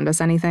please don't send us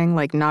anything,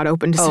 not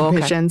open to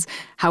submissions. Okay.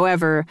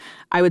 However,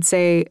 I would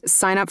say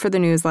sign up for the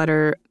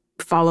newsletter.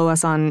 Follow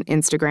us on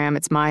Instagram.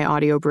 It's my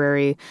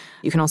Audiobrary.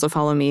 You can also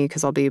follow me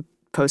because I'll be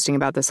posting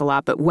about this a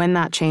lot, but when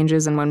that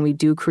changes and when we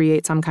do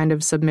create some kind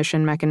of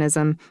submission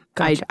mechanism,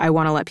 Gotcha. I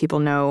want to let people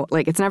know,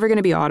 like, it's never going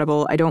to be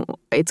Audible.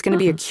 It's going to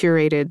be a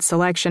curated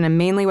selection. And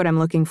mainly what I'm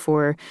looking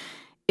for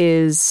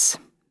is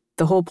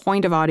the whole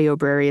point of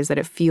Audiobrary is that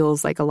it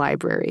feels like a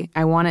library.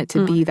 I want it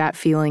to be that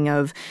feeling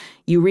of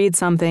you read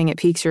something, it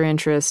piques your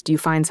interest, you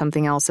find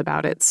something else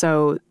about it.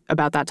 So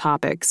about that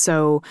topic.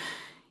 So,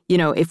 you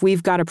know, if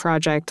we've got a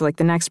project, like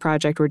the next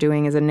project we're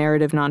doing is a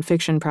narrative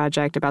nonfiction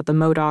project about the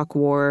Modoc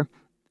War,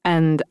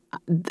 and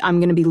I'm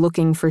going to be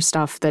looking for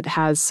stuff that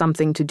has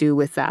something to do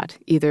with that,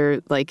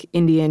 either like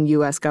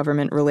Indian-U.S.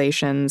 government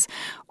relations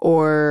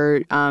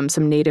or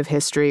some Native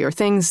history or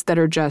things that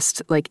are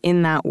just like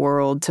in that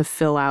world to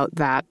fill out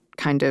that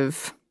kind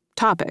of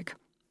topic.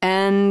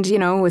 And, you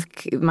know, with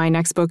my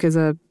next book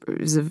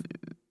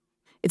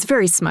it's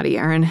very smutty,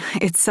 Erin.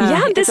 It's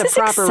this a is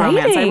proper exciting.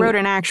 romance. I wrote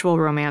an actual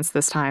romance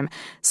this time.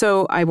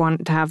 So I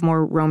want to have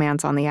more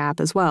romance on the app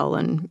as well.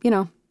 And, you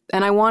know,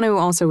 and I want to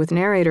also with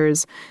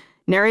narrators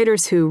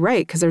who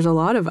write, because there's a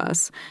lot of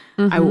us.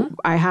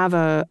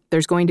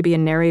 There's going to be a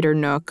narrator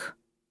nook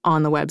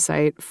on the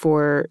website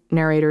for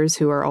narrators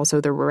who are also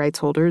the rights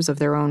holders of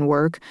their own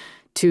work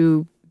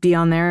to be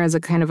on there as a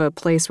kind of a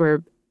place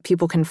where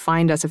people can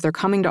find us if they're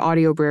coming to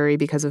Audiobrary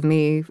because of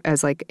me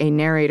as like a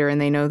narrator and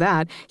they know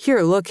that.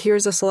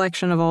 Here's a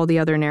selection of all the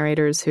other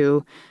narrators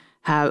who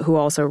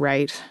also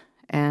write.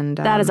 And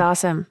that is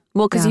awesome.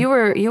 Well, because you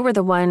were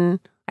the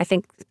one, I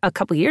think, a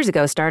couple years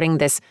ago starting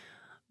this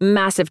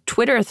massive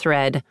Twitter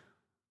thread.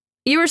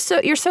 You're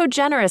so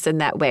generous in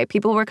that way.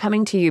 People were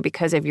coming to you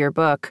because of your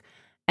book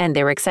and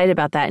they were excited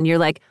about that. And you're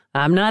like,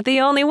 I'm not the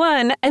only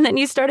one. And then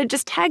you started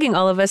just tagging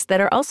all of us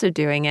that are also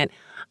doing it.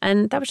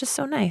 And that was just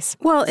so nice.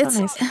 Well,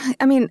 nice.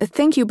 I mean,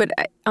 thank you. But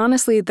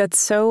honestly, that's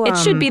so... it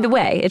should be the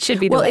way. It should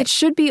be the way. Well, it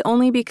should be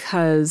only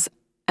because,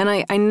 and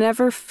I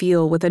never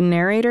feel with a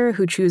narrator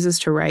who chooses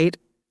to write,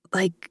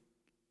 like,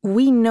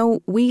 we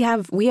know we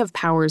have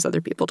powers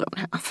other people don't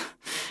have.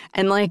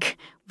 And like,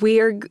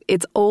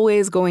 it's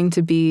always going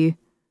to be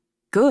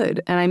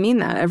good. And I mean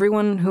that.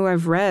 Everyone who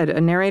I've read, a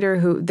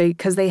narrator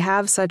because they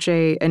have such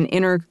an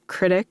inner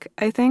critic,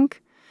 I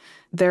think,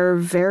 they're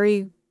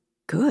very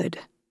good.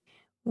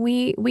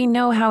 We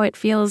know how it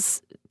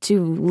feels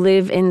to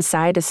live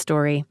inside a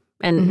story,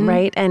 and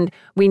right? And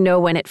we know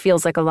when it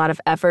feels like a lot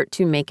of effort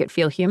to make it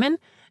feel human.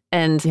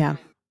 And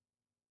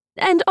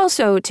and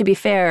also, to be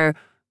fair,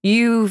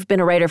 you've been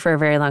a writer for a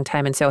very long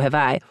time, and so have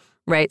I,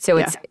 right?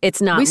 So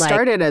it's not we like...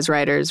 started as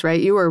writers, right?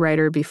 You were a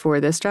writer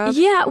before this job?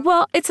 Yeah,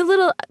 well, it's a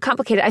little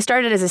complicated. I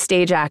started as a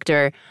stage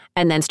actor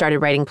and then started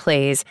writing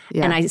plays.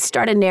 Yeah. And I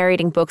started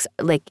narrating books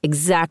like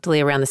exactly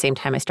around the same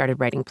time I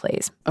started writing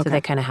plays. Okay. So they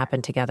kind of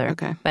happened together.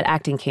 Okay. But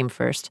acting came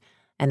first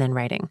and then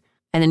writing.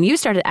 And then you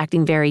started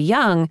acting very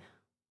young,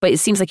 but it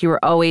seems like you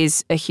were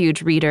always a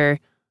huge reader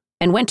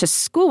and went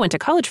to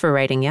college for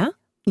writing, yeah?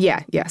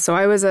 Yeah. So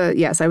I was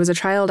a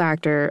child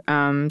actor.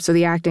 So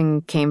the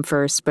acting came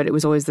first, but it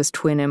was always this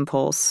twin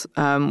impulse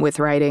with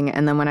writing.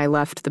 And then when I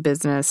left the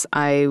business,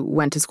 I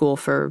went to school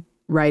for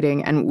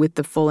writing and with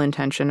the full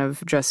intention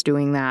of just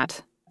doing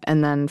that,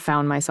 and then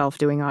found myself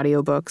doing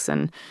audiobooks.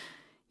 And,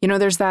 you know,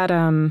 there's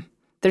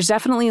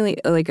definitely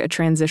like a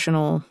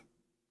transitional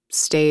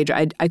stage.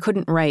 I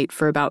couldn't write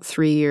for about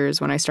 3 years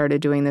when I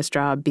started doing this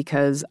job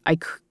because I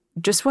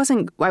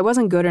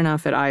wasn't good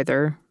enough at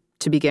either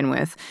to begin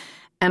with.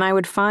 And I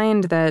would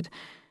find that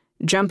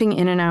jumping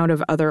in and out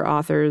of other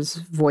authors'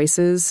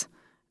 voices,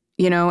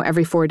 you know,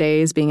 every 4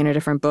 days being in a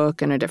different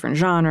book and a different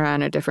genre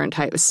and a different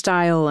type of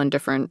style and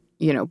different,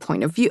 you know,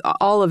 point of view,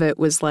 all of it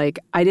was like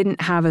I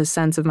didn't have a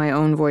sense of my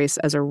own voice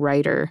as a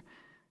writer.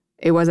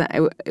 It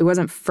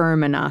wasn't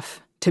firm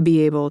enough to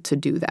be able to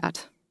do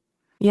that.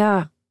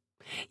 Yeah.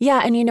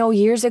 Yeah, and you know,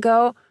 years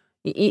ago,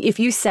 if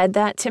you said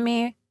that to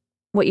me,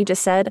 what you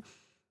just said,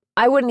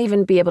 I wouldn't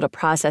even be able to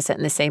process it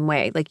in the same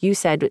way. Like you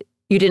said,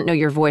 you didn't know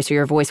your voice or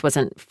your voice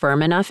wasn't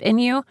firm enough in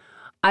you.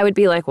 I would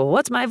be like, well,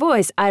 what's my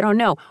voice? I don't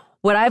know.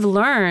 What I've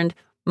learned,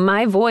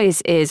 my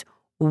voice is,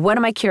 what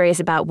am I curious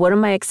about? What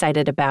am I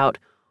excited about?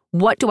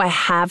 What do I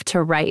have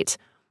to write?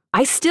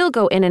 I still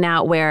go in and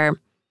out where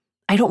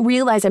I don't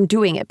realize I'm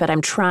doing it, but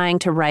I'm trying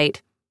to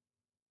write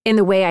in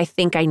the way I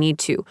think I need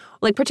to.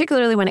 Like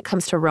particularly when it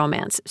comes to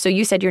romance. So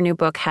you said your new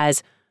book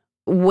has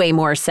way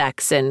more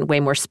sex and way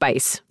more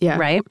spice,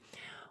 right?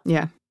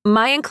 Yeah.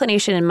 My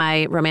inclination in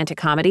my romantic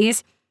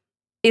comedies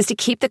is to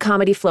keep the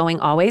comedy flowing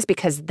always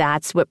because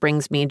that's what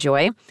brings me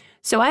joy.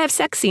 So I have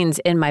sex scenes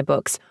in my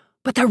books,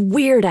 but they're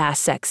weird-ass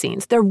sex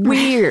scenes. They're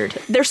weird.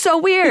 They're so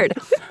weird.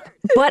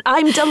 But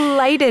I'm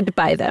delighted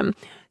by them.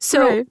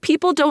 So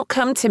people don't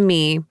come to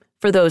me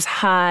for those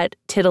hot,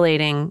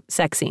 titillating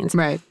sex scenes.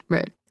 Right.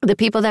 The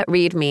people that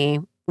read me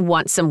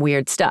want some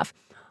weird stuff.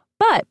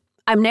 But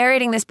I'm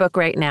narrating this book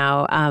right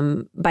now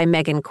by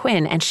Megan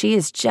Quinn, and she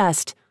is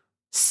just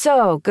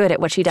so good at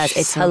what she does.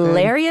 It's so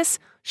hilarious.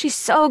 Good. She's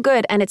so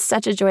good, and it's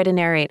such a joy to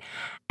narrate.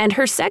 And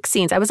her sex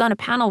scenes, I was on a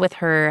panel with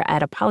her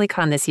at a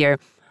Polycon this year,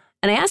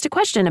 and I asked a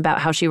question about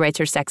how she writes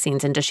her sex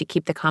scenes and does she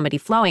keep the comedy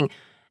flowing.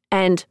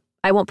 And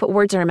I won't put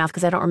words in her mouth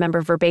because I don't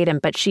remember verbatim,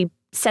 but she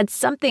said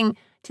something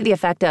to the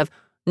effect of,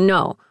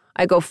 no,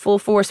 I go full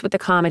force with the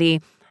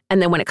comedy.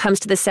 And then when it comes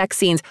to the sex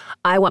scenes,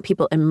 I want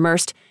people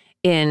immersed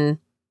in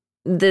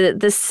the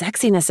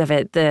sexiness of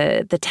it,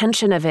 the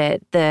tension of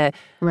it, the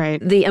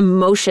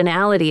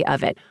emotionality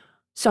of it.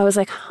 So I was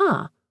like,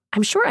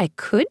 I'm sure I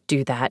could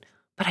do that,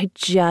 but I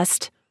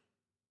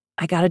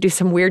got to do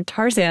some weird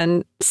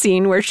Tarzan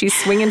scene where she's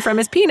swinging from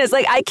his penis.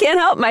 Like, I can't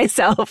help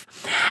myself.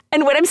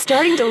 And what I'm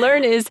starting to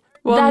learn is,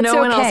 that's no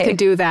one else could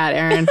do that,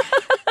 Erin.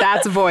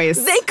 That's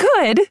voice.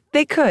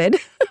 They could.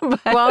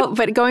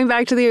 But going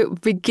back to the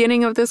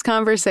beginning of this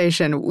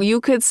conversation, you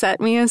could set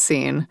me a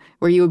scene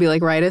where you would be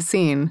like, write a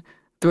scene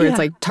where it's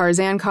like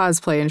Tarzan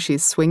cosplay and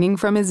she's swinging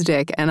from his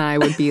dick. And I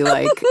would be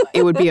like,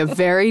 it would be a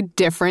very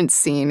different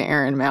scene,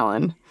 Erin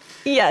Mellon.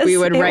 Yes, we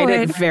would write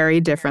it very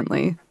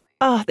differently.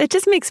 Oh, it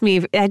just makes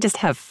I just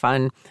have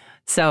fun.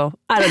 So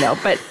I don't know,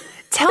 but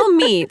tell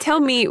me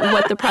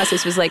what the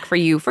process was like for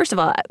you. First of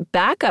all,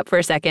 back up for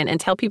a second and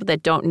tell people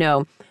that don't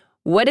know,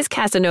 what is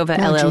Casanova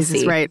LLC?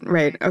 Jesus,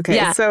 right. Okay.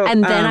 Yeah. So,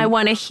 and then I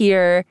want to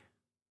hear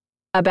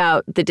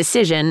about the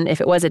decision, if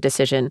it was a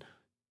decision,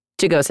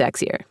 to go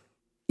sexier.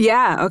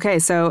 Yeah. Okay.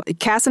 So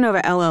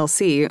Casanova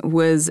LLC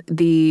was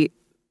the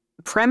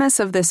premise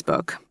of this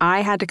book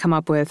I had to come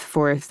up with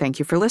for Thank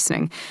You for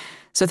Listening.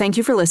 So Thank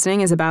You for Listening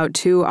is about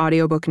two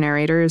audiobook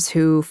narrators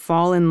who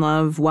fall in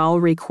love while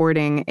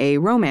recording a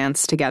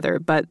romance together.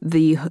 But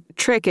the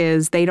trick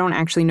is they don't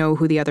actually know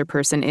who the other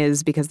person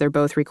is because they're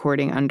both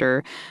recording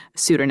under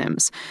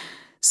pseudonyms.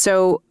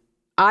 So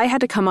I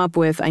had to come up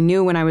with, I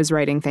knew when I was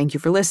writing Thank You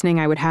for Listening,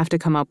 I would have to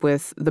come up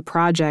with the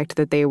project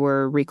that they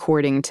were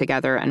recording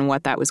together and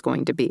what that was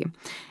going to be.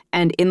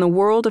 And in the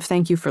world of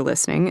Thank You for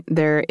Listening,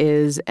 there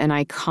is an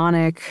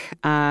iconic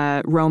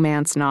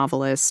romance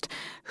novelist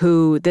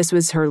who, this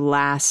was her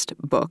last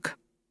book.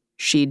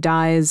 She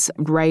dies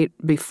right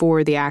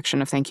before the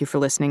action of Thank You for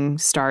Listening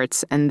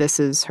starts, and this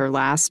is her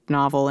last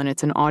novel, and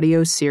it's an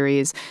audio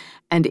series,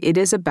 and it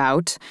is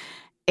about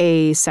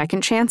a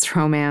second chance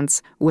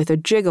romance with a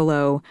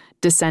gigolo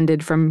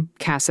descended from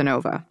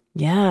Casanova.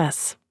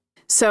 Yes.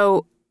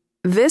 So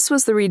this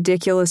was the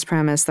ridiculous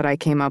premise that I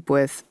came up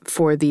with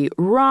for the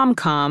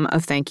rom-com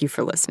of Thank You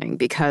for Listening,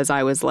 because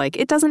I was like,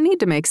 it doesn't need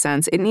to make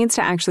sense. It needs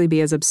to actually be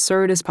as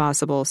absurd as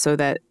possible so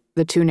that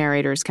the two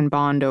narrators can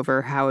bond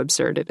over how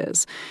absurd it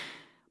is.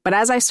 But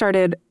as I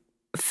started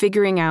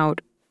figuring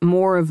out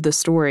more of the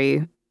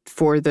story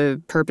for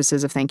the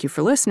purposes of Thank You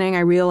for Listening, I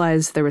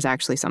realized there was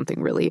actually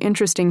something really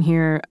interesting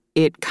here.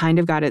 It kind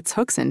of got its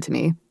hooks into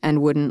me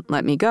and wouldn't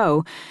let me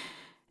go.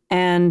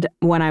 And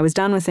when I was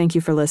done with Thank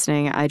You for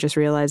Listening, I just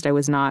realized I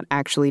was not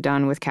actually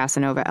done with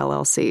Casanova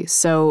LLC.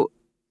 So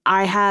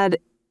I had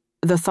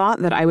the thought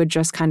that I would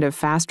just kind of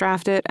fast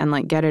draft it and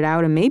like get it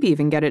out and maybe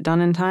even get it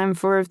done in time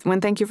for when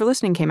Thank You for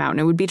Listening came out. And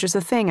it would be just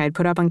a thing I'd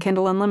put up on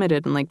Kindle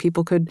Unlimited and like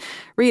people could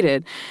read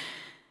it.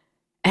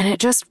 And it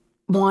just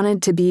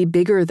wanted to be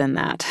bigger than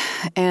that.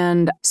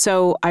 And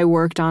so I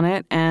worked on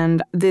it.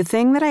 And the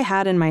thing that I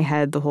had in my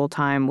head the whole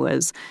time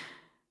was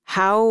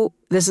how,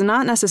 this is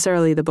not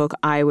necessarily the book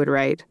I would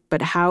write,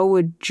 but how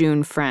would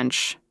June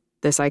French,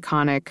 this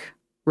iconic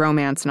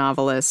romance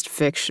novelist,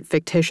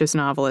 fictitious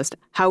novelist,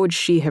 how would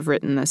she have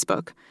written this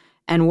book?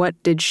 And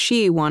what did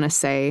she want to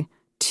say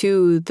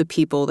to the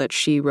people that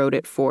she wrote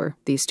it for,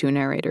 these two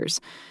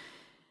narrators?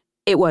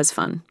 It was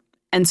fun.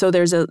 And so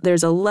there's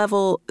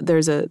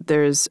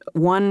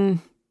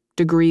one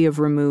degree of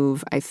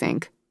remove, I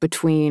think,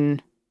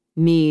 between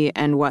me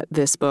and what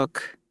this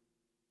book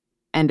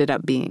ended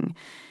up being.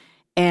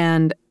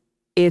 And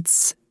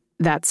it's,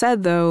 that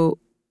said, though,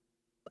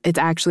 it's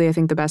actually, I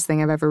think, the best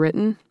thing I've ever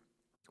written.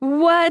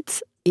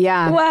 What?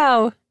 Yeah.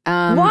 Wow.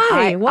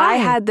 Why? I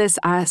had this,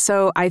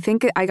 so I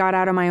think I got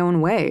out of my own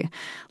way.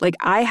 Like,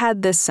 I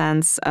had this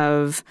sense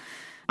of,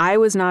 I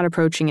was not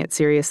approaching it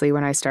seriously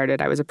when I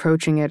started. I was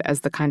approaching it as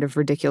the kind of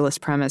ridiculous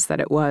premise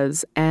that it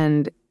was.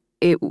 And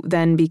it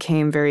then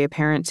became very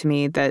apparent to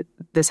me that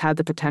this had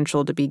the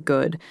potential to be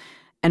good.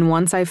 And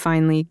once I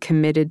finally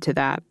committed to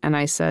that and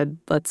I said,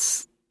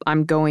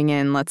 I'm going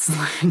in,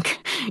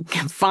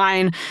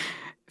 fine,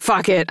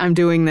 fuck it, I'm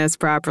doing this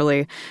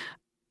properly.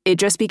 It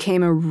just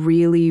became a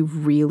really,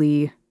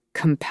 really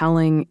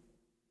compelling,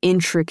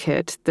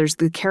 intricate, there's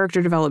the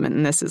character development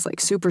in this is like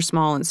super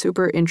small and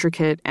super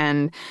intricate,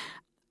 and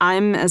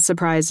I'm as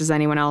surprised as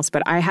anyone else,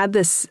 but I had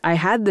this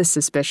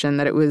suspicion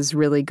that it was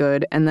really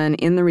good. And then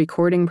in the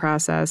recording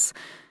process,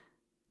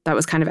 that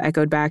was kind of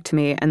echoed back to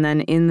me. And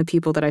then in the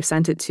people that I've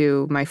sent it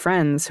to, my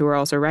friends who are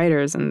also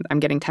writers, and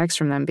I'm getting texts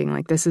from them being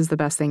like, this is the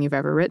best thing you've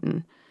ever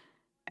written.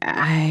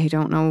 I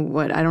don't know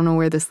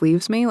where this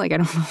leaves me. Like, I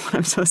don't know what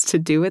I'm supposed to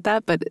do with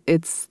that, but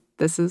this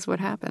is what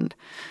happened.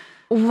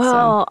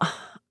 Well, so.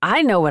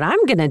 I know what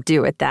I'm going to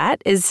do with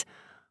that is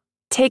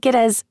take it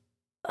as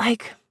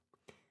like,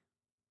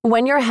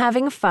 when you're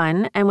having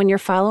fun and when you're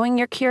following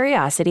your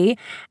curiosity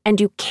and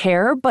you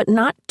care, but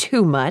not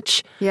too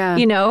much,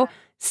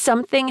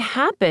 something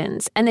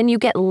happens and then you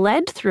get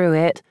led through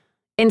it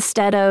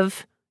instead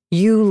of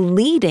you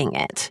leading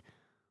it.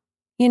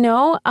 You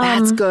know?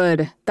 That's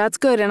good. That's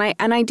good. And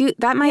I do,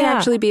 that might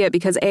actually be it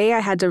because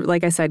I had to,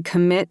 like I said,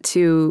 commit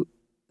to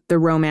the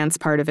romance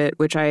part of it,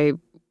 which I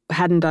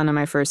hadn't done in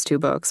my first 2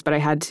 books, but I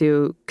had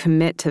to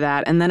commit to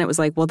that. And then it was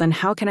like, well, then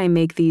how can I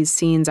make these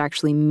scenes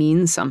actually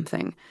mean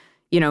something?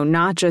 You know,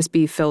 not just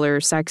be filler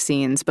sex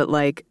scenes, but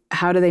like,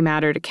 how do they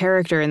matter to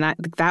character? And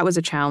that was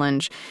a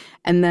challenge.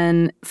 And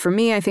then for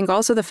me, I think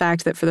also the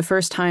fact that for the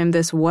first time,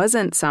 this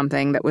wasn't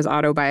something that was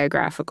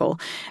autobiographical.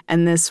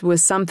 And this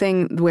was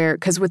something where,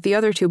 because with the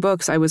other 2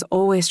 books, I was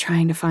always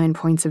trying to find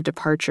points of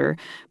departure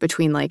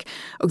between like,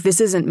 oh,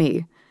 this isn't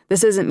me.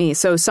 This isn't me.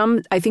 So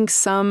I think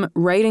some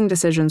writing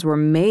decisions were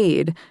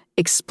made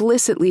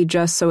explicitly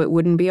just so it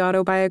wouldn't be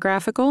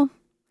autobiographical.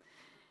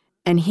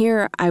 And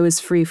here I was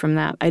free from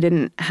that. I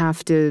didn't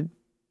have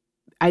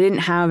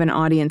an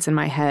audience in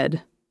my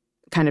head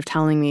kind of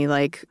telling me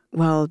like,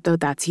 well,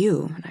 that's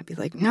you. And I'd be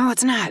like, no,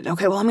 it's not.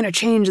 Okay, well, I'm going to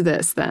change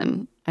this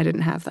then. I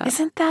didn't have that.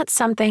 Isn't that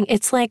something?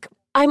 It's like,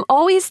 I'm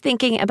always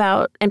thinking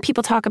about, and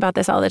people talk about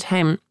this all the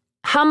time,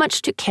 how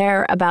much to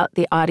care about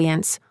the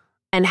audience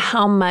and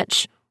how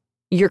much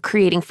you're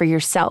creating for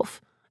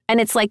yourself.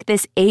 And it's like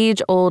this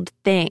age-old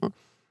thing.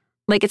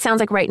 Like it sounds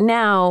like right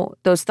now,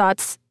 those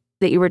thoughts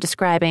that you were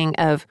describing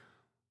of,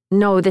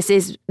 no, this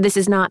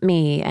is not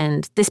me,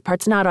 and this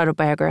part's not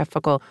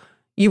autobiographical.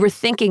 You were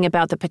thinking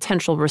about the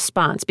potential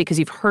response because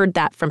you've heard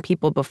that from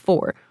people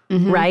before,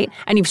 right?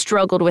 And you've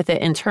struggled with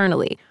it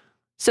internally.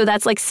 So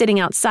that's like sitting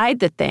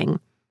outside the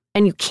thing,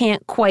 and you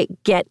can't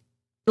quite get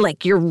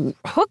like your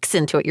hooks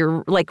into it.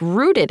 You're like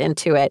rooted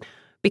into it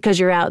because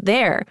you're out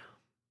there.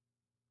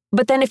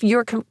 But then if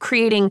you're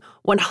creating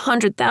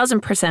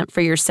 100,000%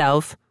 for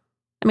yourself,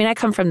 I mean, I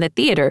come from the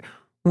theater.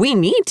 We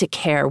need to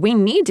care. We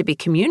need to be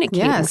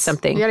communicating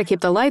something. You got to keep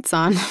the lights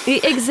on.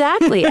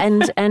 Exactly.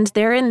 And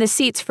they're in the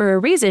seats for a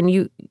reason.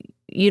 You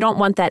don't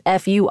want that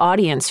FU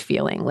audience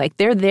feeling. Like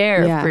they're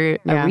there for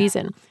a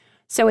reason.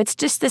 So it's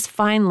just this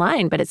fine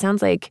line, but it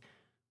sounds like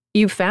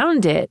you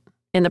found it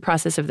in the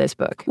process of this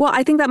book. Well,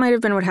 I think that might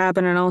have been what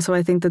happened. And also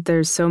I think that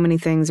there's so many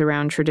things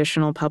around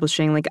traditional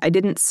publishing. Like I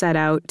didn't set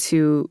out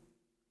to...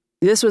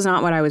 This was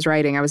not what I was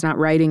writing. I was not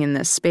writing in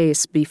this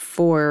space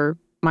before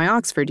my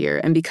Oxford year.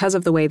 And because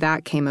of the way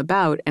that came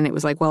about, and it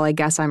was like, well, I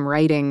guess I'm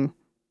writing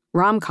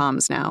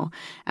rom-coms now.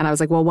 And I was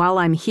like, well, while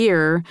I'm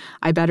here,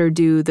 I better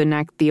do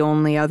the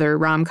only other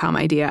rom-com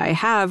idea I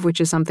have, which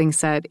is something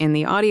set in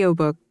the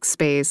audiobook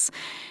space.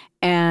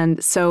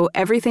 And so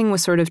everything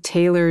was sort of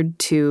tailored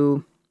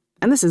to,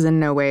 and this is in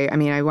no way, I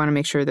mean, I want to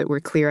make sure that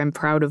we're clear. I'm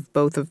proud of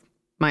both of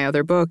my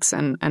other books,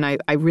 and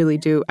I really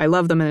do. I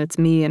love them, and it's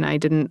me, and I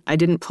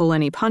didn't pull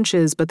any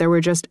punches, but there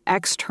were just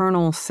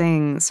external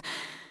things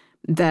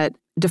that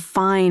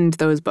defined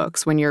those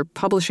books. When you're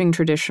publishing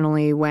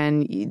traditionally,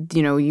 when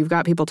you've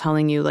got people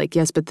telling you like,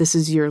 yes, but this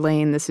is your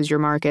lane, this is your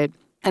market.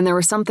 And there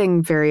was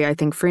something very, I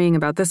think, freeing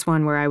about this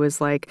one where I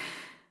was like,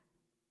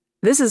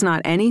 this is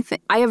not anything.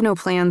 I have no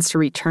plans to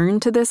return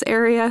to this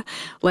area.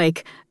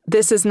 Like,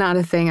 this is not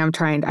a thing I'm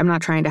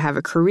not trying to have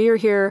a career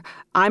here.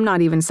 I'm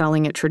not even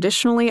selling it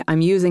traditionally.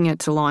 I'm using it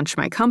to launch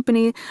my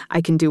company.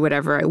 I can do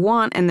whatever I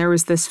want. And there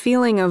was this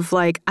feeling of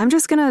like, I'm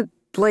just going to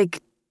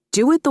like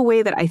do it the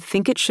way that I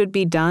think it should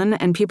be done.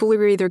 And people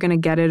are either going to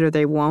get it or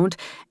they won't.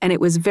 And it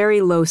was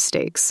very low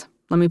stakes.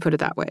 Let me put it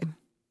that way.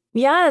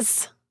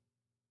 Yes.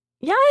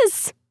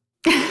 Yes.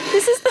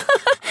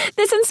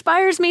 This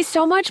inspires me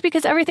so much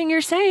because everything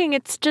you're saying,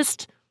 it's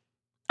just,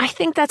 I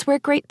think that's where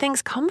great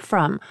things come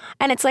from.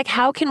 And it's like,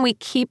 how can we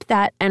keep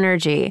that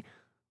energy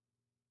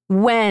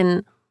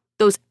when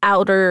those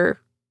outer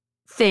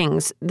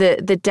things, the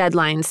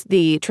deadlines,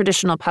 the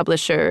traditional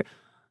publisher,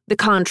 the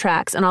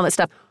contracts and all that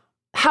stuff,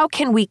 how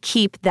can we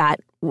keep that?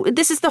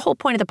 This is the whole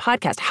point of the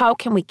podcast. How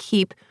can we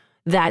keep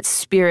that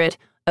spirit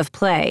of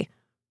play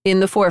in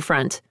the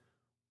forefront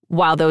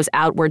while those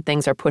outward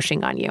things are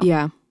pushing on you?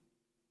 Yeah.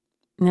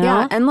 No?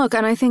 Yeah, and look,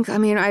 and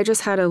I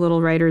just had a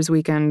little writer's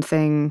weekend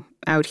thing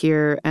out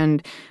here,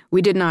 and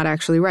we did not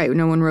actually write.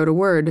 No one wrote a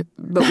word,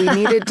 but we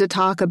needed to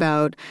talk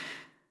about,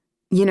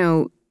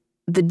 the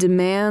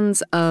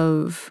demands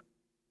of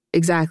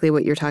exactly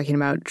what you're talking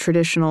about,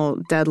 traditional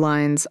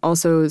deadlines,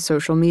 also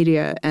social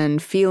media, and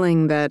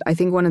feeling that I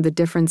think one of the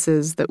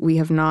differences that we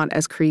have not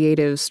as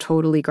creatives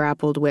totally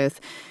grappled with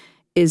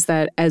is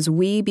that as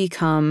we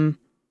become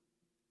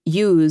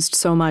used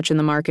so much in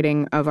the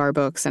marketing of our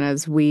books, and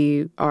as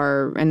we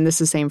are, and this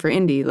is the same for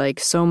indie, like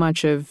so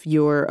much of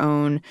your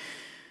own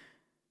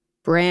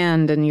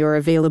brand and your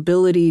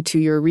availability to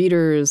your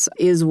readers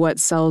is what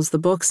sells the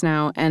books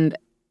now. And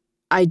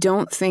I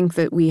don't think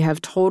that we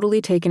have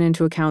totally taken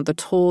into account the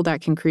toll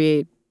that can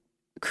create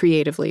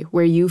creatively,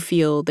 where you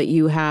feel that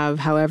you have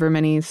however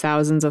many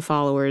thousands of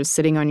followers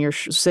sitting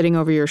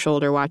over your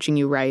shoulder watching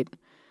you write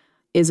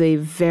is a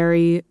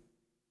very...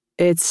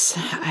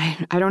 I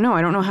don't know.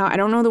 I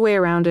don't know the way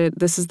around it.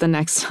 This is the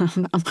next.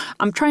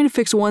 I'm trying to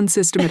fix one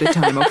system at a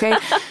time, okay?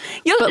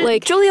 But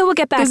like, Julia will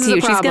get back to you.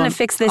 She's going to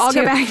fix this I'll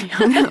too. Get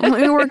back. I'm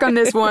going to work on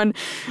this one.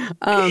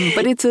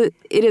 But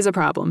it is a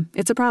problem.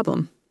 It's a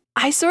problem.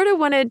 I sort of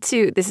wanted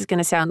to, this is going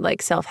to sound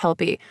like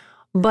self-helpy,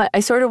 But I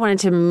sort of wanted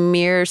to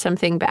mirror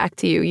something back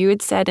to you. You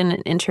had said in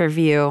an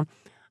interview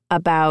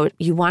about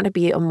you want to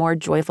be a more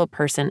joyful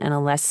person and a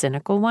less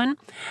cynical one.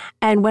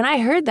 And when I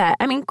heard that,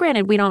 I mean,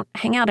 granted, we don't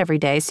hang out every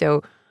day,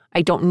 so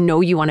I don't know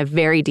you on a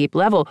very deep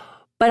level,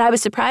 but I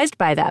was surprised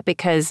by that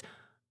because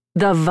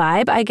the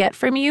vibe I get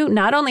from you,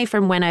 not only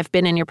from when I've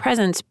been in your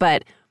presence,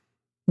 but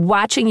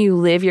watching you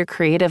live your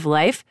creative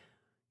life,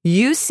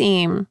 you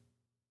seem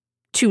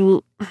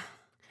to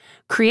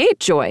create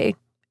joy.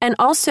 And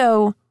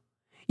also,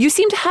 you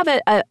seem to have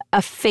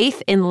a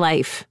faith in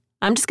life.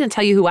 I'm just going to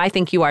tell you who I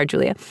think you are,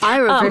 Julia. I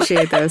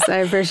appreciate this. I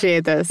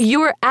appreciate this.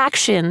 Your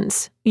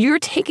actions, you're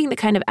taking the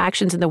kind of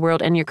actions in the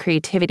world and your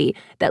creativity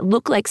that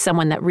look like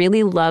someone that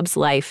really loves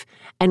life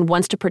and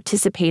wants to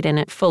participate in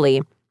it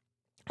fully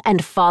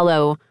and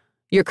follow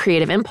your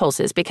creative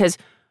impulses because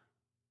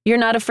you're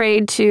not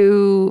afraid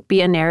to be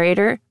a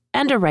narrator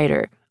and a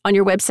writer. On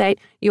your website,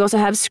 you also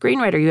have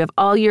screenwriter. You have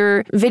all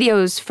your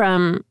videos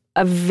from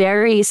a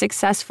very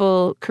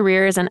successful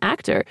career as an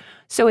actor.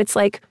 So it's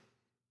like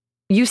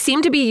you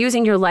seem to be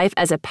using your life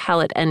as a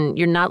palette and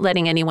you're not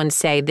letting anyone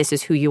say this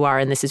is who you are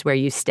and this is where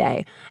you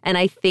stay. And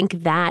I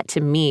think that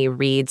to me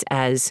reads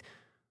as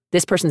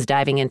this person's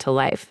diving into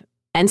life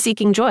and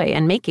seeking joy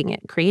and making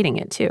it, creating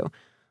it too.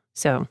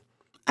 So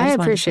I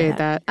appreciate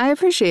that. I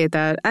appreciate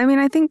that. I mean,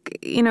 I think,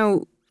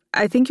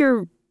 I think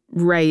you're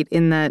right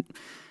in that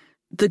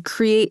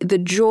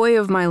the joy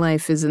of my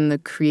life is in the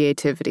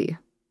creativity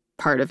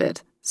part of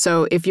it.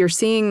 So if you're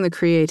seeing the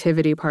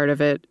creativity part of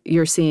it,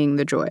 you're seeing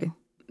the joy.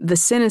 The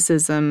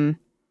cynicism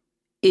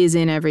is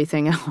in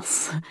everything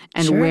else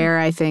and Sure. where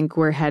I think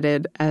we're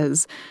headed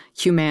as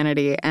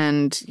humanity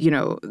and,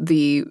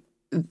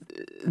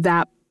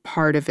 that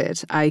part of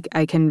it. I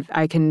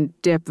can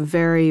dip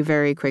very,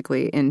 very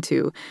quickly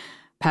into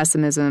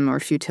pessimism or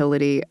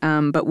futility.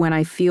 But when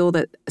I feel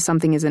that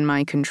something is in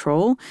my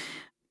control,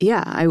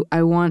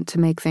 I want to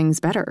make things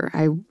better.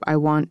 I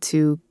want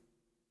to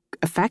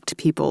affect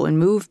people and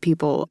move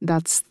people.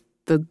 That's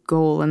the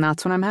goal, and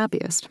that's when I'm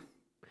happiest.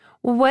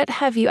 What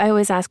have you, I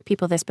always ask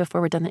people this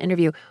before we're done the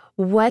interview,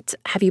 what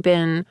have you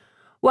been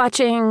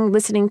watching,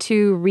 listening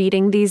to,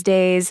 reading these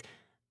days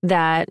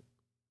that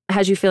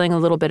has you feeling a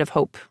little bit of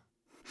hope?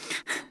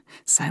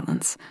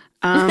 Silence.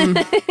 Let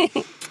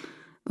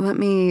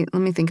me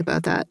think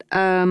about that.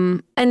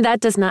 And that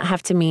does not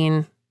have to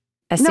mean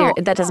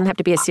that doesn't have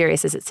to be as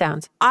serious as it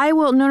sounds. I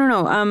will.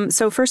 No.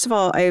 So first of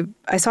all,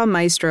 I saw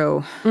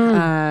Maestro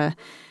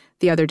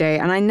the other day,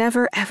 and I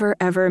never, ever,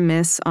 ever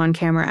miss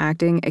on-camera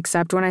acting,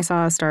 except when I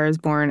saw A Star Is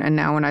Born, and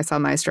now when I saw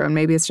Maestro, and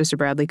maybe it's just a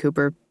Bradley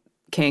Cooper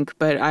kink,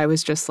 but I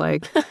was just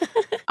like,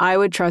 I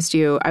would trust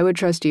you. I would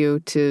trust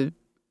you to,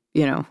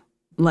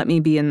 let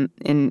me be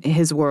in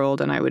his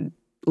world, and I would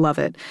love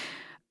it.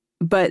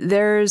 But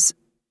there's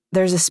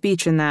a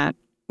speech in that,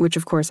 which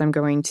of course I'm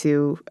going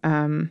to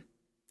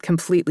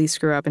completely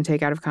screw up and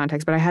take out of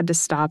context, but I had to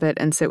stop it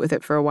and sit with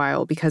it for a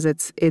while because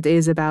it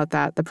is about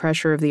that, the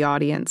pressure of the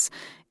audience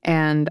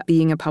and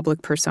being a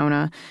public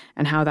persona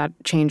and how that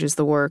changes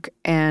the work.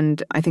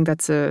 And I think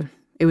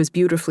it was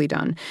beautifully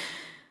done.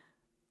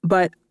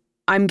 But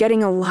I'm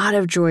getting a lot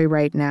of joy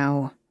right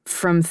now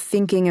from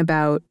thinking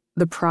about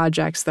the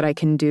projects that I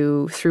can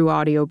do through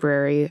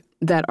Audiobrary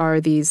that are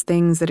these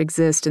things that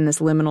exist in this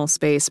liminal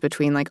space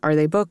between, like, are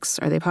they books?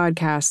 Are they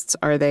podcasts?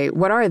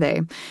 What are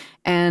they?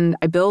 And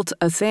I built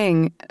a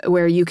thing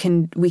where we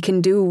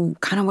can do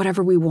kind of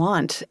whatever we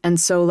want. And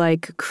so,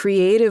 like,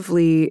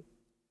 creatively,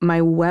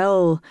 my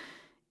well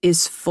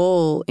is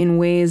full in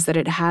ways that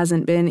it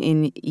hasn't been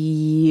in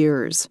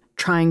years,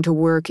 trying to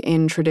work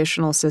in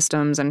traditional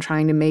systems and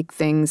trying to make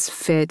things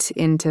fit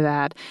into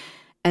that.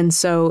 And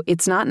so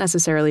it's not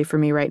necessarily for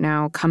me right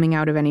now coming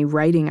out of any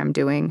writing I'm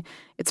doing.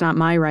 It's not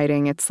my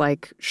writing. It's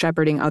like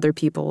shepherding other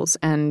people's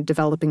and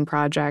developing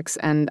projects.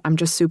 And I'm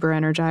just super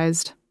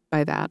energized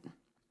by that.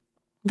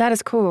 That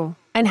is cool.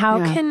 And how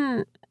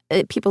can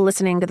people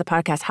listening to the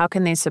podcast, how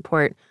can they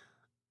support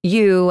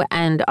you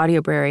and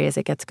Audiobrary as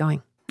it gets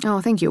going? Oh,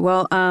 thank you.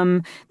 Well,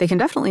 they can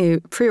definitely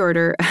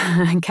pre-order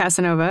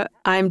Casanova.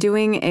 I'm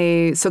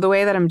doing so the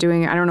way that I'm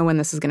doing, I don't know when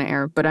this is going to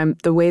air, but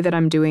the way that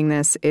I'm doing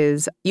this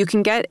is you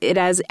can get it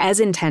as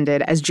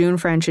intended, as June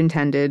French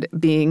intended,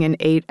 being an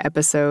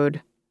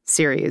 8-episode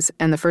series.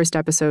 And the first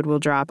episode will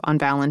drop on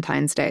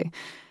Valentine's Day.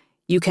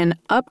 You can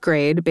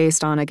upgrade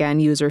based on, again,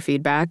 user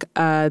feedback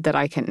that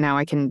I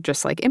can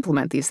just like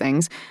implement these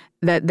things.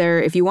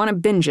 If you want to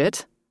binge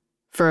it,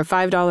 for a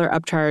 $5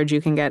 upcharge, you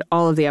can get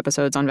all of the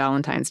episodes on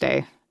Valentine's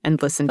Day and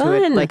listen to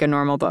it like a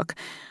normal book.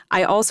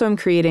 I also am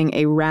creating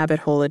a rabbit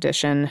hole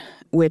edition,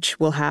 which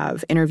will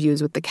have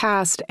interviews with the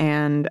cast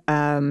and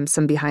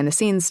some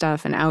behind-the-scenes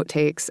stuff and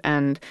outtakes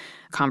and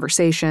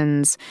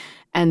conversations.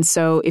 And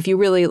so if you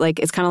really like,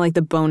 it's kind of like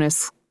the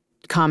bonus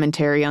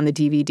commentary on the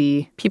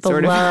DVD. People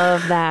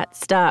love that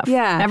stuff.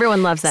 Yeah.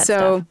 Everyone loves that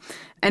stuff.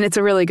 And it's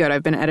really good.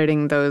 I've been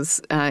editing those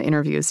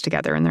interviews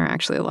together, and they're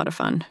actually a lot of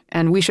fun.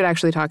 And we should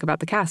actually talk about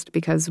the cast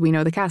because we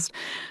know the cast.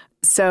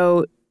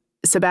 So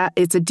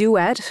it's a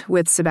duet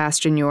with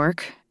Sebastian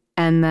York.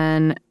 And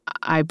then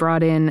I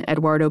brought in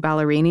Eduardo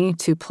Ballerini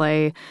to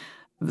play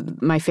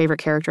my favorite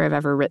character I've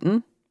ever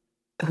written,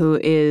 who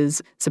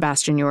is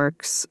Sebastian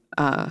York's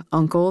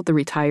uncle, the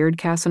retired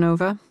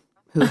Casanova,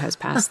 who has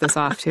passed this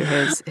off to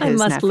his I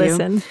must nephew.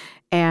 listen.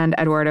 And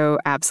Eduardo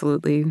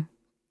absolutely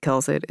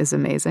kills it, is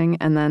amazing.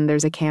 And then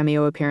there's a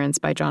cameo appearance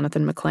by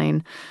Jonathan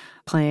McClane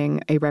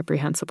playing a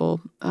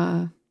reprehensible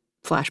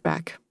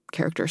flashback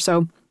character.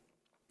 So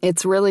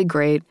it's really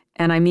great.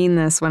 And I mean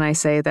this when I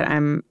say that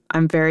I'm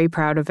very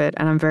proud of it,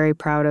 and I'm very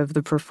proud of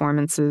the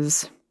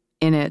performances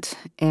in it.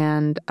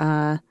 And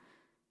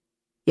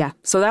yeah,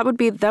 so that would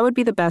be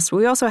the best.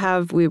 We also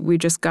have we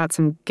just got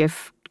some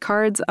gift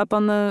cards up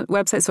on the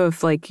website. So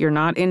if like you're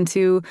not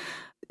into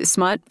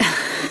smut,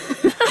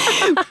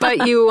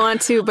 but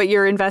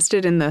you're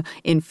invested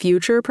in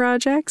future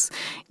projects,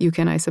 you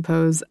can, I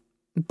suppose,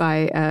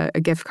 buy a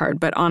gift card.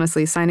 But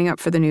honestly, signing up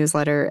for the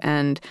newsletter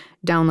and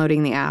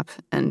downloading the app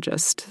and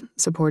just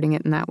supporting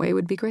it in that way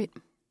would be great.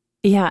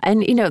 Yeah,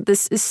 and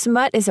this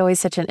smut is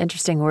always such an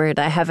interesting word.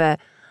 I have a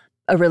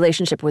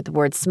relationship with the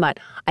word smut.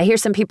 I hear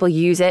some people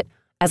use it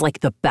as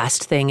like the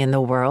best thing in the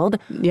world.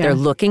 Yeah. They're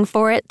looking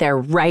for it, they're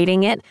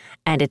writing it,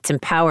 and it's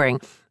empowering.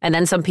 And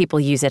then some people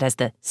use it as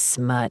the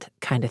smut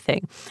kind of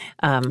thing.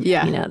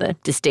 The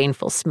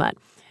disdainful smut.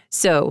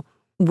 So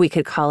we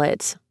could call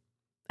it,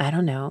 I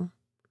don't know,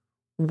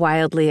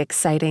 wildly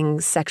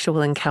exciting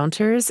sexual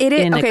encounters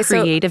in a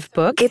creative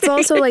book. It's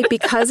also like,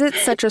 because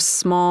it's such a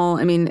small,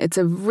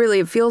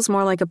 it feels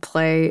more like a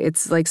play.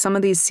 It's like some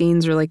of these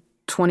scenes are like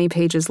 20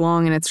 pages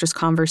long and it's just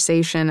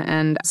conversation.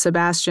 And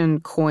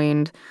Sebastian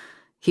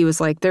he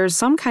was like, there's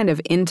some kind of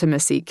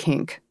intimacy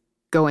kink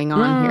going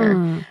on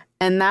here.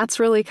 And that's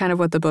really kind of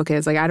what the book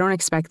is. Like, I don't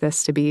expect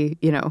this to be,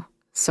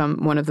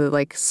 one of the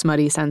like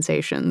smutty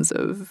sensations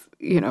of,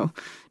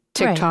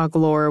 TikTok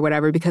lore or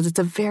whatever, because it's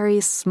a very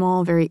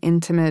small, very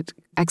intimate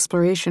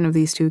exploration of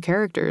these two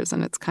characters.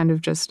 And it's kind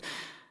of just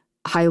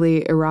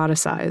highly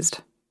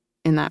eroticized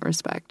in that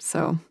respect.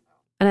 So,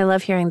 and I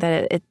love hearing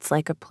that it's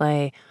like a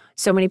play.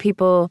 So many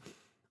people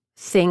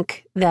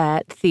think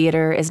that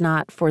theater is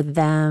not for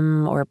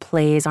them or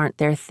plays aren't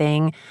their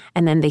thing.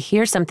 And then they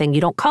hear something,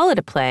 you don't call it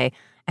a play,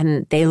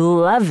 and they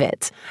love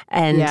it.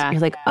 And you're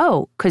like,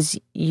 oh, because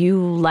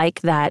you like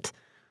that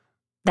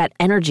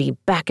energy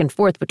back and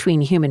forth between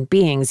human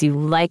beings. You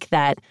like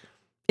that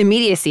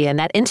immediacy and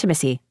that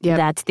intimacy. Yep.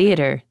 That's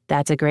theater.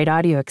 That's a great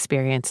audio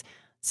experience.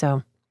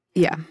 So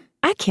yeah,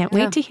 I can't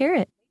wait to hear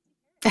it.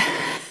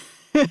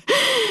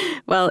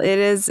 Well,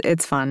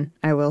 it's fun.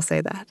 I will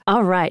say that.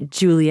 All right,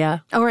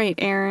 Julia. All right,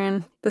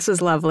 Erin. This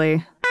was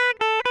lovely.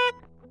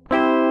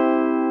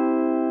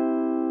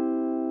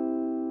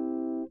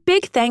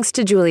 Big thanks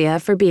to Julia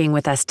for being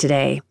with us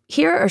today.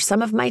 Here are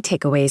some of my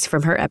takeaways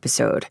from her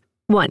episode.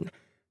 1.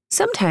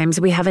 Sometimes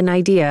we have an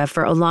idea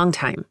for a long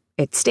time.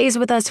 It stays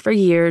with us for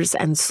years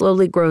and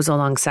slowly grows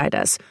alongside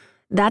us.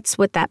 That's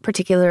what that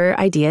particular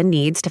idea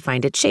needs to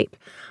find its shape.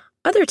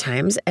 Other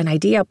times, an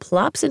idea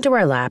plops into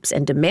our laps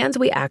and demands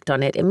we act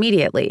on it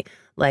immediately,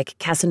 like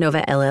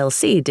Casanova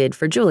LLC did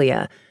for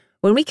Julia.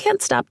 When we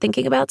can't stop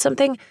thinking about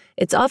something,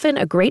 it's often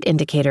a great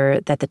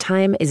indicator that the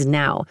time is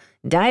now.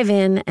 Dive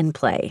in and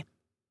play.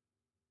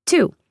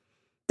 2.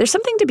 There's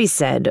something to be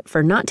said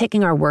for not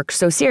taking our work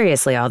so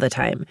seriously all the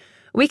time.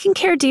 We can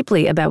care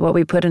deeply about what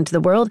we put into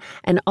the world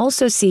and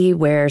also see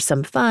where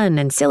some fun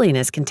and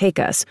silliness can take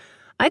us.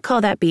 I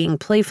call that being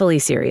playfully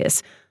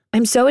serious.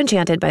 I'm so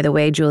enchanted by the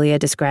way Julia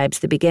describes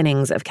the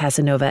beginnings of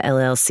Casanova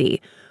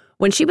LLC.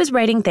 When she was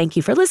writing Thank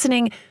You for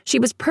Listening, she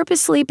was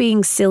purposely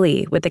being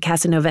silly with the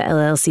Casanova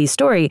LLC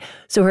story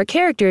so her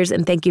characters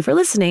in Thank You for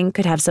Listening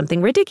could have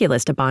something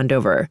ridiculous to bond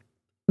over.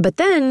 But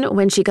then,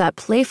 when she got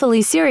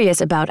playfully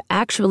serious about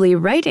actually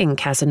writing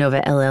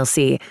Casanova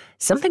LLC,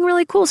 something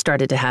really cool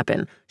started to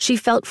happen. She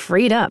felt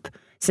freed up.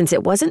 Since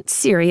it wasn't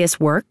serious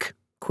work,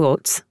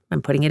 quotes,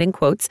 I'm putting it in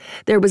quotes,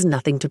 there was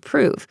nothing to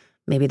prove.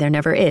 Maybe there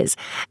never is.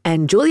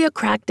 And Julia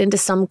cracked into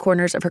some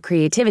corners of her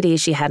creativity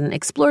she hadn't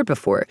explored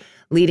before,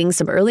 leading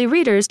some early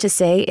readers to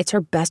say it's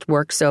her best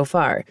work so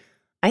far.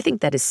 I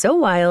think that is so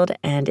wild,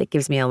 and it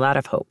gives me a lot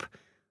of hope.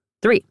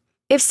 3.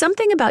 If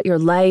something about your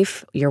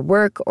life, your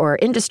work, or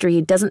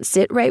industry doesn't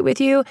sit right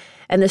with you,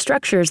 and the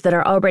structures that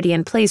are already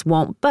in place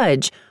won't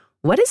budge,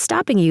 what is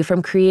stopping you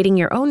from creating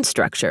your own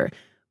structure?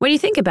 When you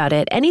think about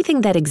it,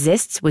 anything that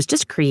exists was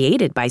just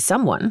created by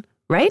someone,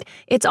 right?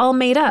 It's all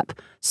made up.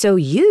 So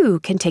you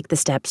can take the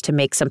steps to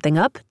make something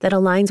up that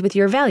aligns with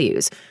your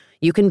values.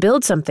 You can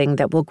build something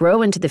that will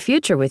grow into the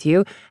future with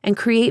you and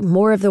create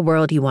more of the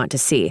world you want to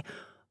see.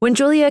 When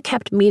Julia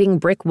kept meeting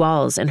brick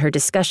walls in her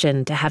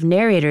discussion to have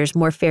narrators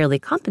more fairly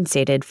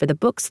compensated for the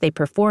books they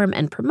perform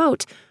and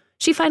promote,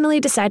 she finally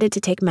decided to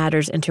take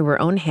matters into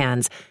her own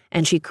hands,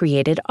 and she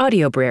created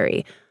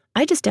Audiobrary.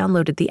 I just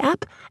downloaded the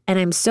app, and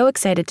I'm so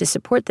excited to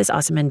support this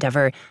awesome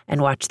endeavor and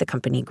watch the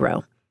company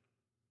grow.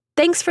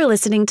 Thanks for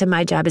listening to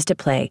My Job is to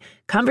Play,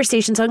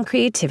 Conversations on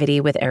Creativity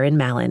with Erin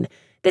Mallon.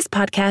 This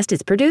podcast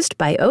is produced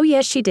by Oh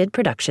Yes She Did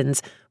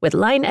Productions, with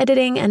line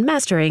editing and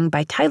mastering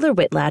by Tyler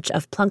Whitlatch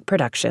of Plunk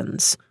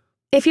Productions.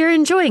 If you're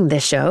enjoying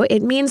this show,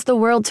 it means the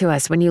world to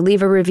us when you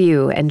leave a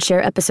review and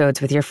share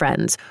episodes with your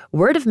friends.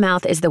 Word of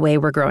mouth is the way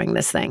we're growing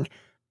this thing.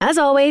 As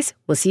always,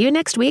 we'll see you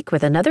next week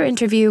with another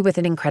interview with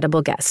an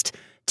incredible guest.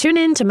 Tune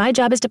in to My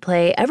Job is to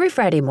Play every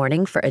Friday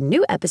morning for a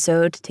new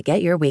episode to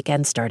get your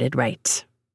weekend started right.